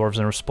kill Dwarves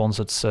in response,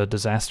 it's a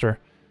disaster.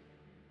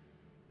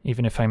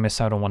 Even if I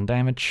miss out on 1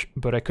 damage.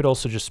 But I could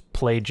also just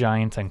play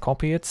Giant and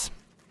copy it.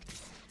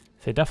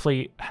 They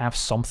definitely have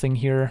something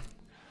here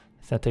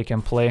that they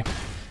can play.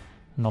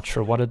 Not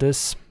sure what it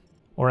is.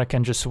 Or I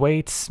can just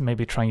wait,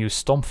 maybe try and use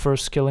Stomp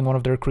first, killing one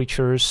of their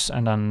creatures,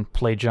 and then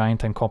play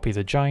Giant and copy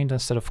the Giant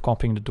instead of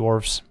copying the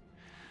Dwarves.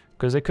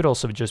 Because they could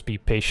also just be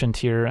patient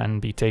here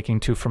and be taking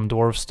 2 from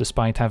Dwarves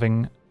despite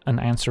having an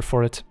answer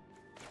for it.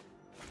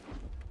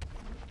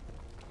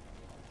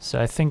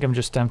 So I think I'm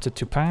just tempted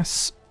to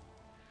pass.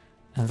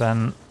 And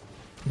then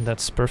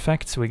that's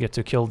perfect, we get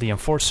to kill the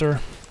Enforcer.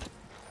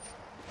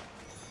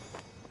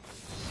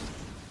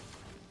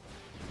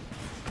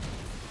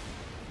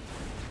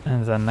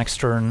 And then next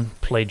turn,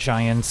 play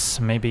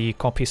Giants, maybe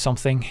copy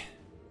something.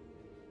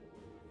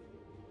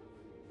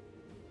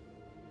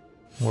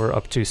 We're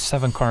up to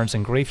 7 cards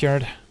in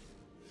graveyard.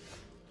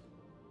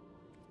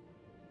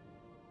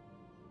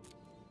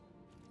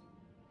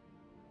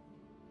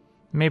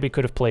 Maybe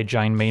could have played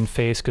Giant main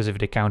phase, because if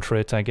they counter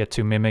it, I get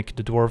to mimic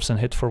the Dwarves and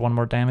hit for 1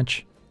 more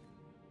damage.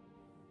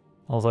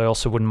 Although I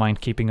also wouldn't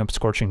mind keeping up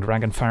Scorching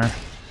Dragonfire,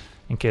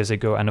 in case they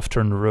go end of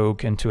turn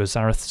Rogue into a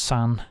Zareth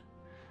San,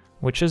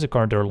 which is a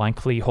card they're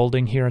likely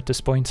holding here at this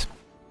point,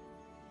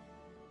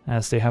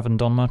 as they haven't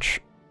done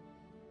much.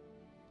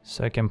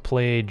 So I can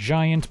play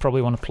Giant,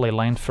 probably want to play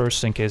land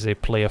first in case they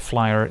play a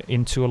flyer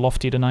into a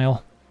Lofty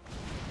Denial.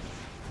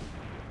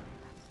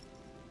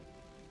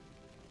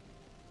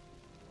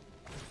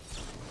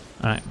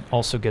 Alright,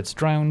 also gets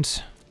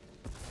drowned.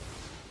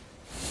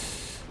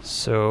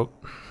 So,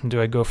 do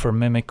I go for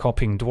Mimic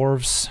copying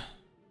Dwarves?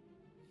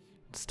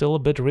 It's still a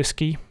bit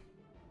risky.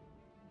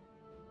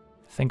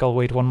 I think I'll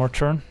wait 1 more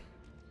turn.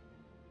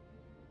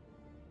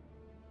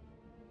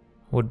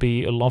 Would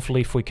be lovely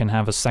if we can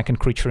have a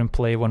second creature in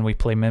play when we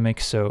play Mimic,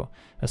 so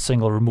a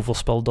single removal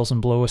spell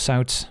doesn't blow us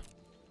out.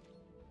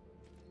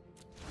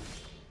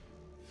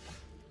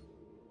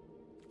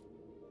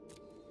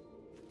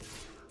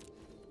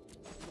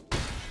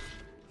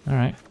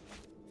 Alright,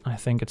 I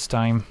think it's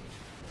time.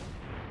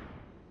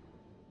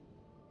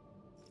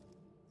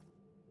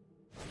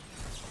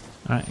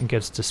 Alright, it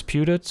gets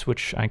disputed,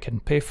 which I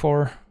can pay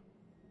for.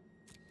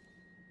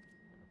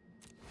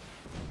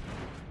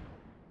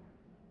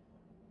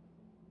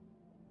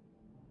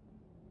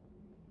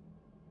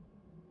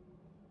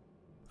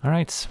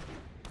 Alright,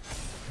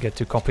 get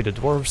to copy the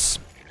Dwarves.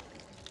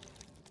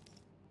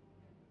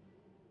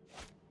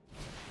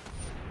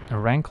 A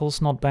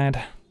Rankle's not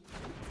bad.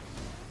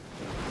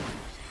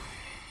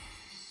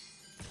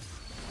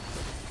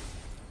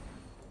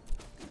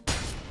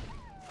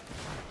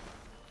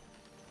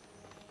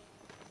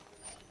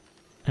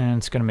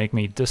 it's gonna make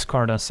me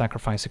discard and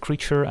sacrifice a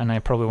creature, and I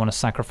probably want to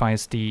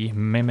sacrifice the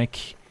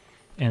Mimic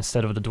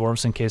instead of the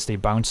Dwarves in case they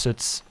bounce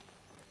it,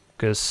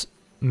 because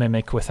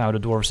Mimic without a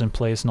Dwarves in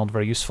play is not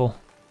very useful.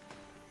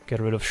 Get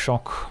rid of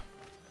Shock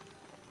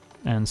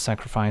and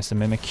sacrifice the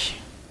Mimic.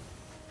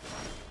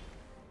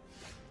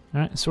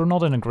 Alright, so we're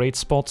not in a great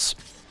spot,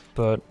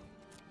 but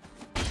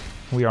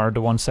we are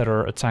the ones that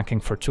are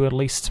attacking for 2 at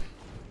least.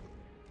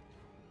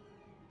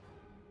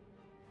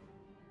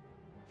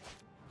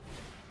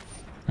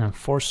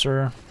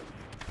 Enforcer.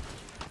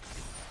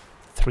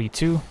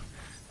 3-2.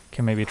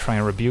 Can maybe try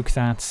and rebuke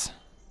that.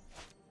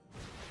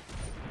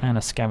 And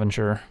a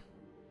Scavenger.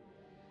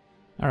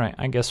 Alright,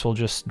 I guess we'll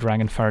just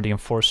Dragonfire the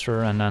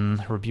Enforcer and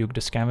then rebuke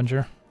the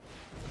Scavenger.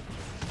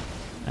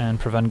 And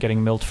prevent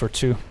getting milled for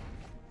 2.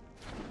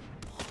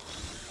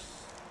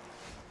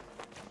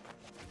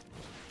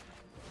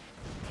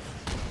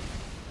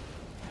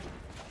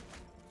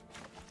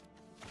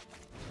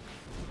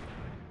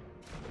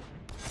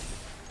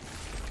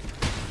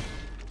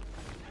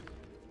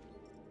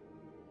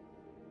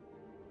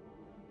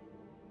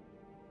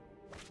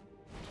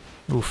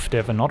 Oof, they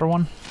have another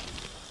one.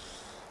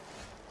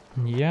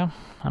 Yeah,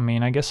 I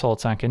mean, I guess I'll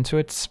attack into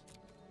it,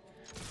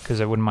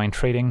 because I wouldn't mind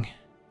trading.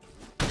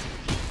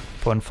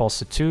 Opponent falls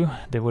to 2,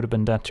 they would have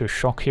been dead to a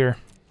Shock here.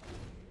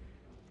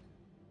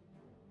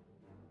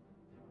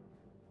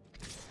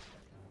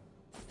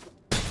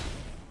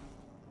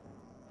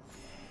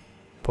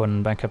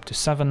 Opponent back up to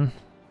 7.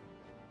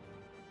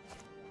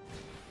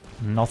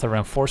 Another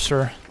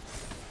Enforcer.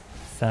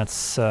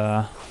 That's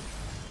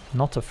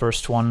not the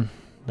first one,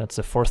 that's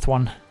the 4th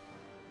one.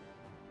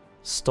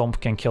 Stomp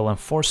can kill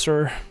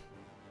Enforcer.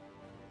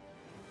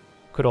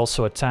 Could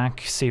also attack,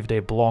 see if they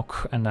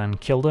block, and then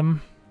kill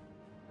them.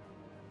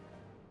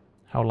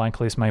 How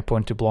likely is my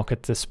opponent to block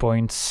at this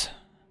point?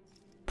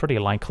 Pretty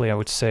likely, I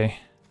would say.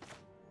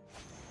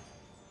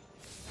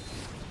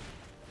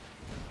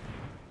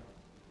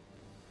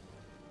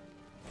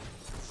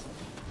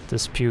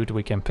 Dispute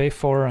we can pay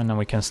for, and then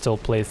we can still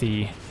play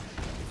the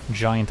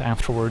Giant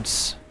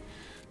afterwards.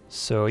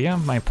 So yeah,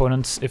 my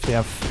opponents, if they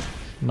have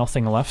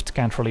nothing left,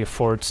 can't really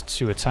afford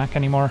to attack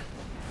anymore.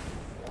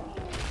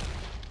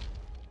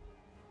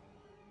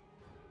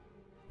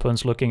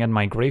 Opponent's looking at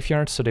my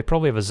graveyard, so they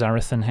probably have a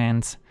Zareth in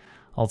hand.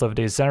 Although if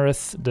they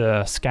Zareth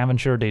the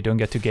Scavenger, they don't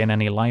get to gain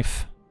any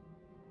life.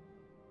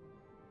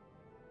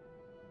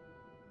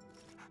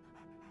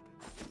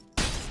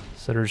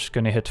 So they're just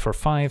gonna hit for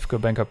 5, go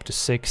back up to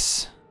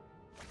 6,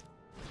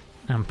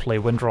 and play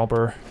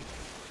Windrobber.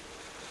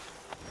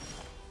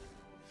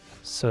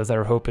 So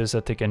their hope is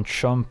that they can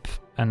chump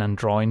and then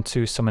draw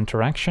into some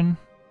interaction.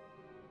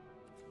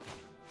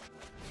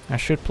 I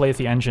should play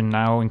the engine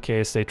now in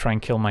case they try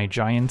and kill my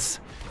Giants,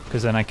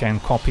 because then I can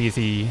copy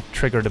the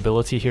triggered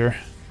ability here.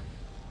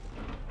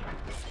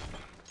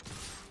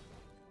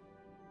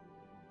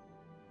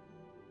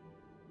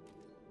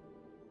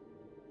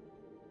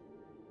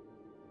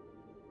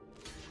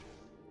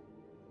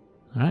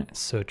 Alright,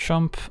 so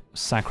chump,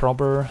 sack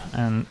robber,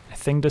 and I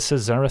think this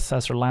is Zareth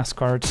as their last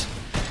card,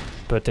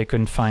 but they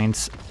couldn't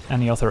find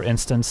any other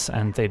instance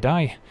and they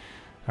die.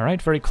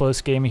 Alright, very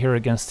close game here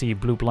against the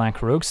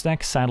blue-black rogues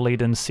deck. Sadly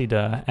didn't see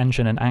the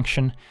engine in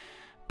action,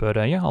 but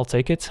yeah, I'll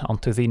take it. On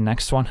to the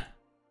next one.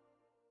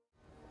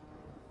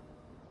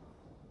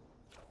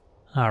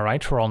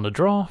 Alright, we're on the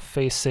draw,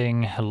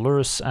 facing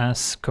Lurrus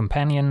as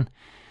companion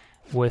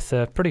with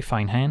a pretty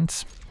fine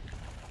hand.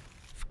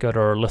 We've got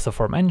our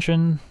Lithoform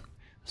engine,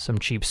 some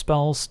cheap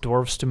spells,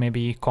 Dwarves to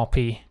maybe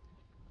copy.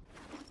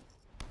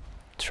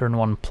 Turn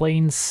 1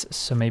 planes,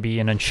 so maybe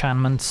an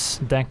enchantment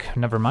deck,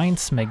 never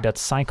mind, make that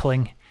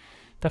cycling.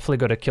 Definitely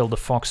gotta kill the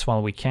fox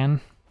while we can.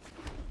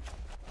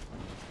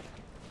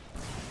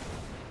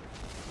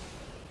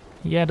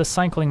 Yeah, the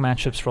cycling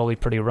matchup's probably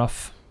pretty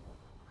rough,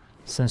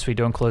 since we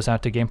don't close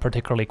out the game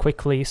particularly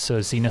quickly, so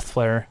Zenith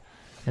Flare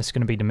is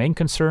gonna be the main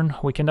concern.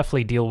 We can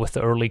definitely deal with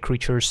the early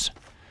creatures,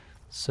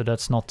 so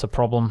that's not a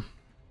problem.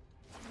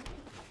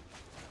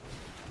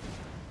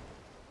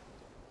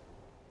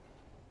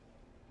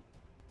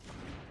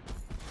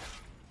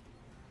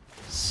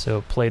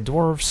 So play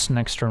Dwarves,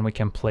 next turn we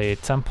can play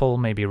Temple,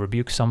 maybe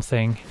rebuke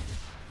something,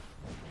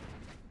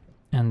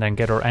 and then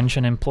get our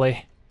engine in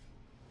play.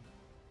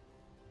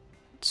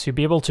 To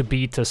be able to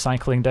beat a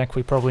cycling deck,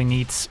 we probably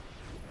need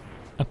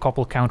a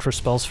couple counter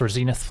spells for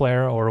Zenith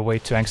Flare or a way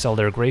to exile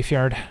their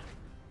graveyard.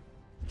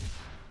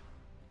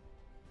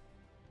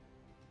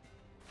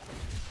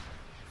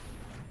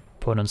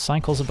 Opponent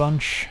cycles a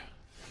bunch.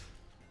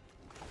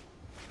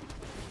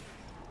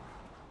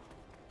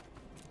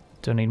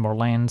 Don't need more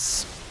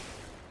lands.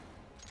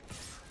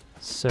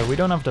 So we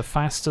don't have the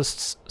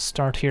fastest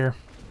start here.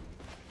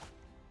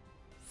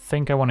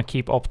 Think I want to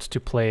keep opt to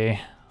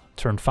play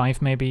turn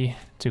 5 maybe,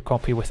 to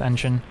copy with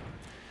engine.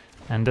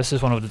 And this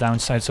is one of the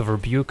downsides of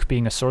Rebuke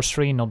being a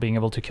sorcery, not being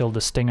able to kill the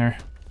Stinger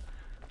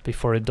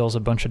before it does a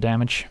bunch of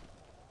damage.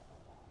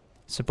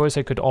 Suppose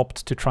I could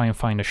opt to try and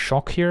find a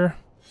Shock here,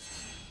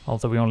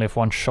 although we only have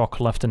 1 Shock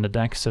left in the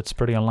deck, so it's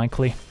pretty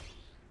unlikely.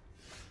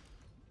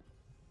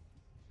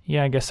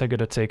 Yeah, I guess I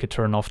gotta take a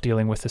turn off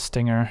dealing with the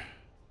Stinger.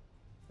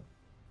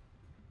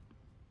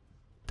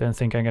 Don't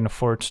think I can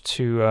afford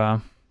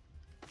to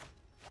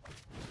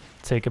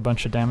take a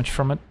bunch of damage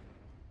from it.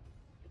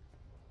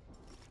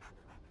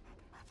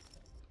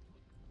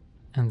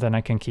 And then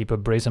I can keep a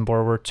Brazen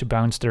Borrower to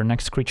bounce their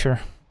next creature.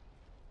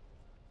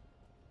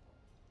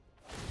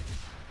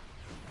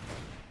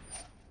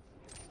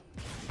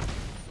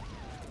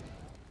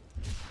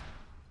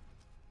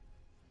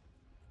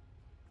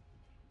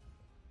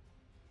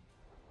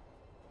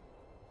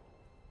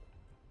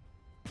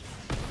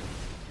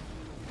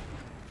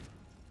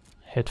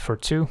 Hit for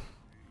 2.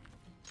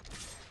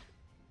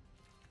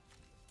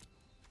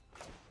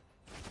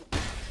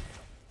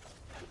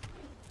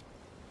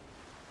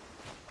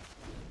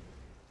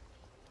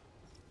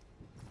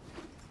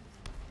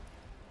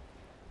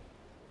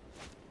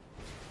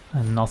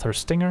 Another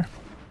Stinger.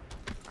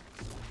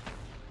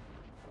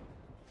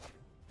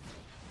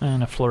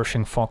 And a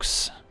Flourishing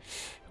Fox.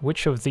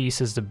 Which of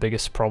these is the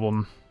biggest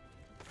problem?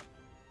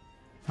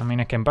 I mean,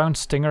 I can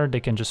bounce Stinger, they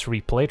can just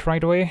replay it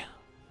right away.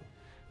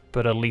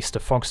 But at least the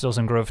Fox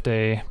doesn't grow if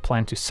they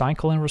plan to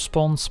cycle in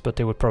response, but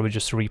they would probably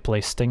just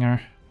replay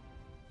Stinger.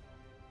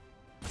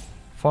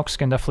 Fox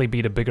can definitely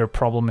be the bigger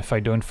problem if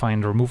I don't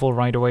find removal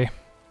right away.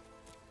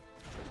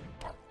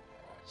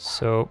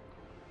 So,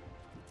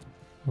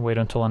 wait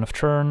until end of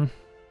turn,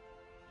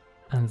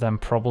 and then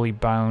probably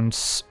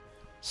bounce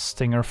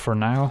Stinger for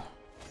now.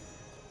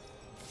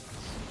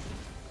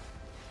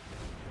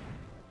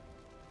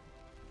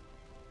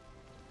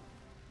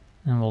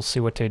 And we'll see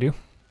what they do.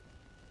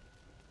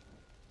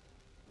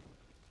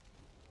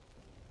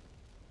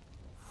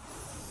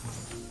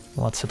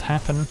 Lets it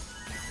happen.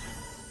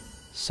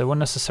 So I won't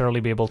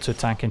necessarily be able to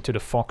attack into the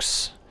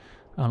Fox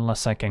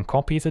unless I can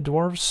copy the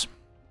Dwarves,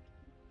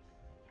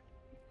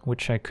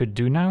 which I could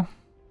do now.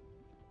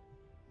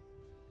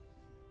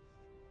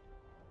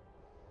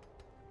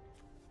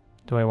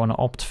 Do I want to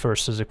opt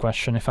first is a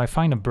question. If I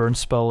find a burn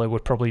spell, it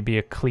would probably be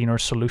a cleaner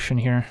solution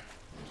here.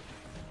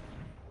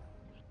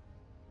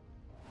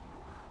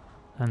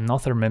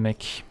 Another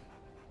Mimic.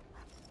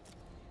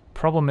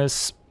 Problem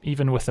is,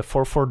 even with the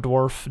 4/4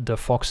 Dwarf, the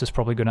Fox is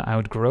probably going to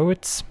outgrow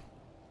it.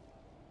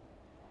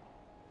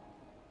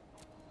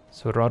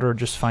 So I'd rather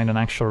just find an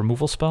actual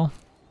removal spell.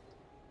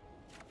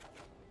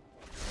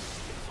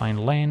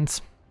 Find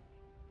lands.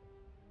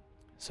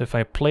 So if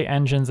I play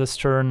Engine this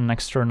turn,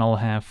 next turn I'll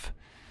have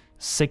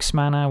 6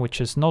 mana, which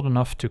is not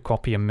enough to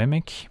copy a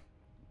Mimic.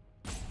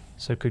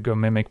 So I could go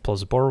Mimic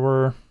plus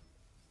Borrower.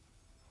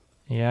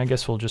 Yeah, I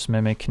guess we'll just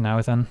Mimic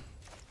now then.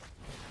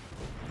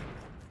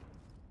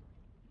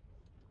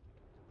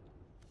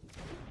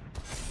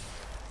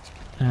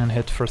 And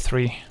hit for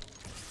 3.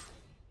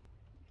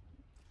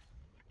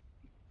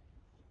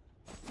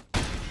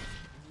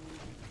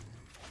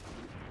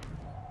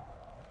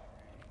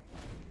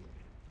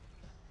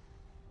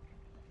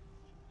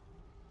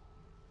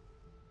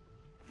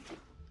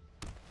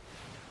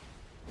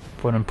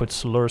 Opponent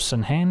puts Lures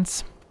in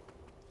hands.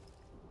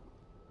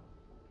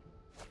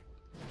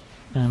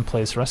 And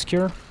plays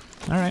Rescuer.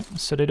 Alright,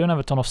 so they don't have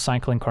a ton of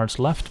cycling cards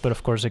left, but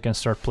of course they can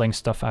start playing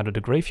stuff out of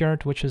the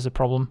graveyard, which is a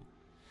problem.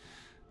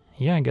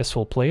 Yeah, I guess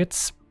we'll play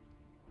it.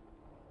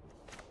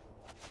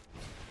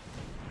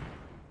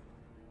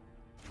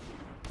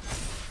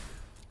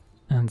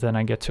 And then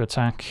I get to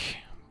attack.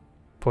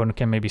 Opponent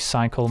can maybe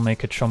cycle,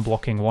 make a chump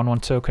blocking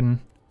 1/1 token.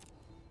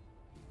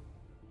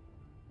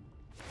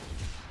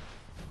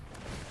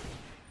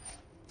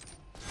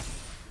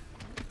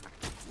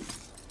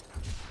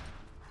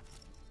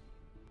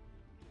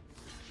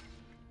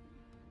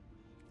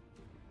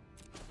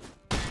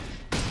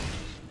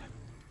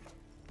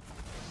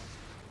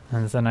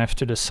 And then I have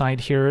to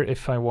decide here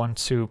if I want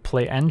to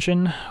play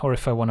Engine or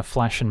if I want to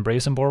flash in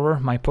Brazen Borrower.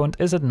 My opponent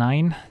is at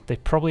 9. They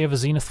probably have a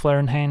Zenith Flare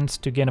in hand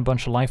to gain a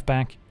bunch of life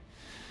back.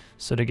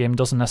 So the game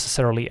doesn't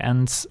necessarily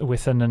end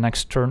within the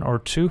next turn or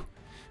 2.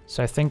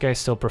 So I think I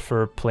still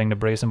prefer playing the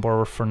Brazen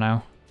Borrower for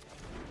now.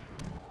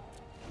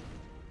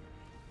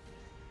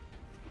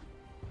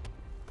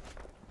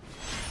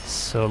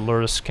 So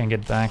Lurrus can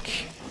get back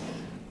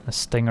a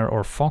Stinger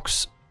or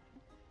Fox.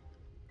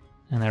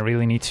 And I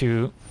really need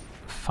to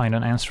find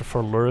an answer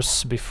for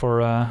Lurrus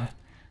before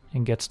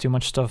it gets too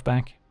much stuff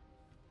back.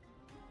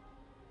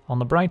 On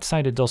the bright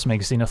side, it does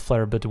make Zenith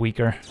Flare a bit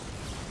weaker.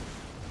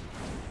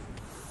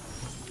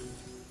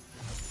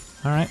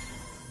 Alright,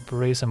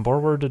 Brazen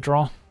Borrower to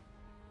draw.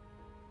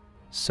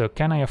 So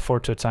can I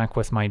afford to attack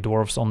with my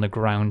Dwarves on the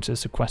ground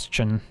is a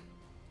question.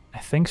 I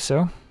think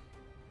so.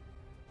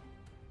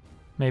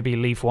 Maybe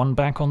leave 1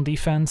 back on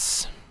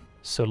defense,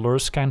 so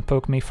Lurrus can't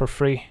poke me for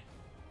free.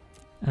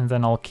 And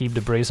then I'll keep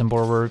the Brazen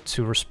Borrower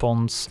to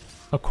respond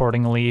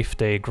accordingly. If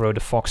they grow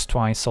the Fox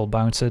twice, I'll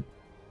bounce it.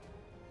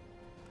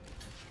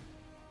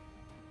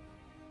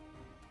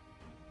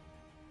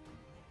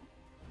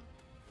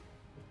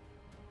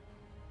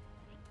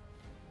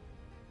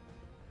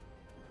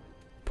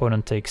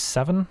 Opponent takes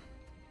 7.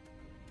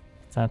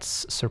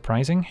 That's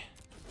surprising.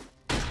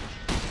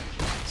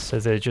 So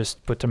they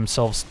just put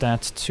themselves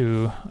dead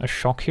to a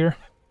shock here.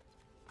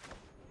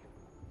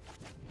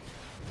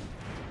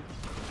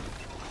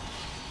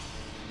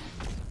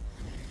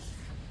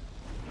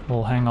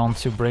 We'll hang on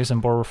to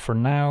Brazen Borer for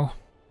now.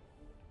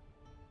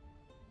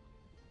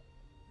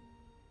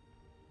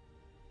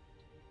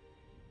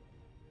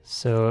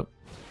 So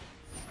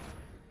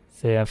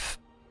they have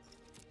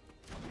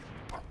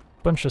a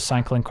bunch of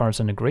cycling cards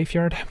in the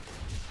graveyard.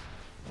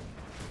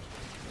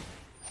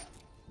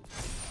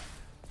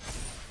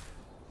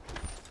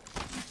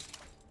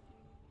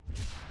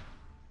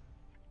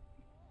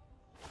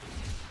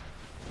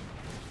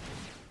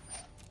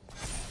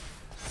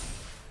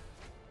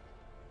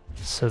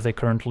 So they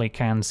currently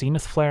can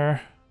Zenith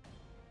Flare.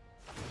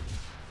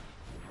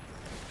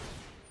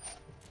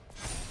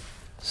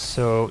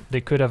 So they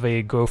could have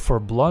a go for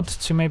blood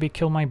to maybe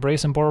kill my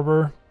Brazen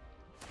Borer.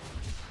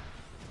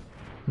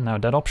 Now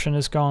that option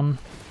is gone.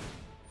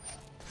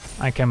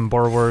 I can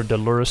Borer the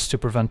Lurus to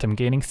prevent them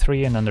gaining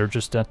 3, and then they're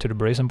just dead to the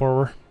Brazen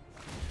Borer.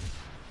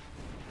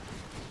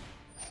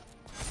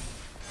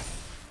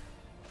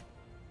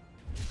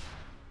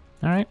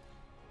 Alright.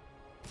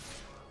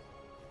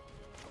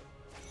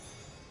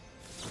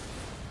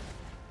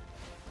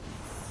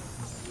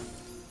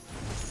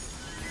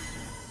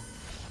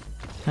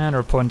 And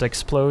our opponent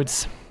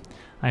explodes.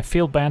 I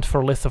feel bad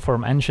for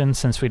Lithoform Engine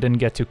since we didn't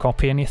get to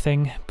copy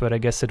anything, but I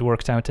guess it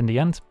worked out in the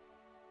end.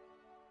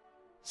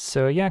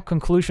 So yeah,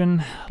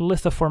 conclusion,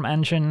 Lithoform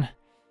Engine.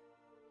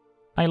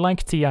 I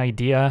liked the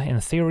idea in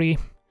theory.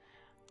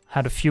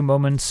 Had a few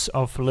moments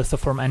of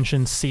Lithoform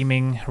Engine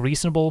seeming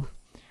reasonable,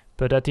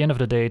 but at the end of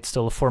the day it's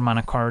still a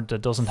 4-mana card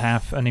that doesn't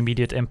have an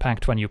immediate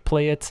impact when you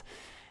play it.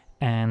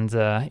 And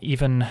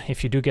even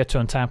if you do get to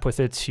untap with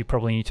it, you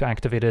probably need to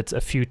activate it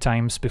a few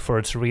times before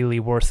it's really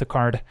worth the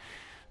card.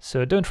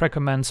 So don't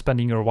recommend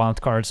spending your wild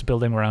cards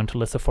building around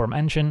Lithoform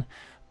Engine,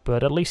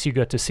 but at least you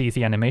got to see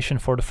the animation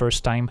for the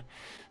first time.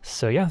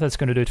 So yeah, that's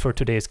going to do it for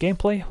today's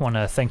gameplay.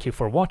 Wanna thank you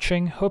for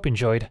watching, hope you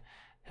enjoyed,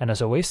 and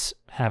as always,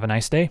 have a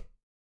nice day.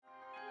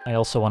 I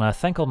also want to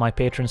thank all my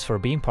patrons for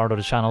being part of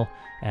the channel,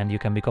 and you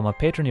can become a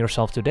patron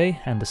yourself today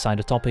and decide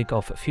the topic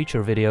of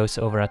future videos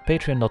over at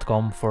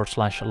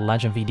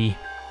patreon.com/LegenVD.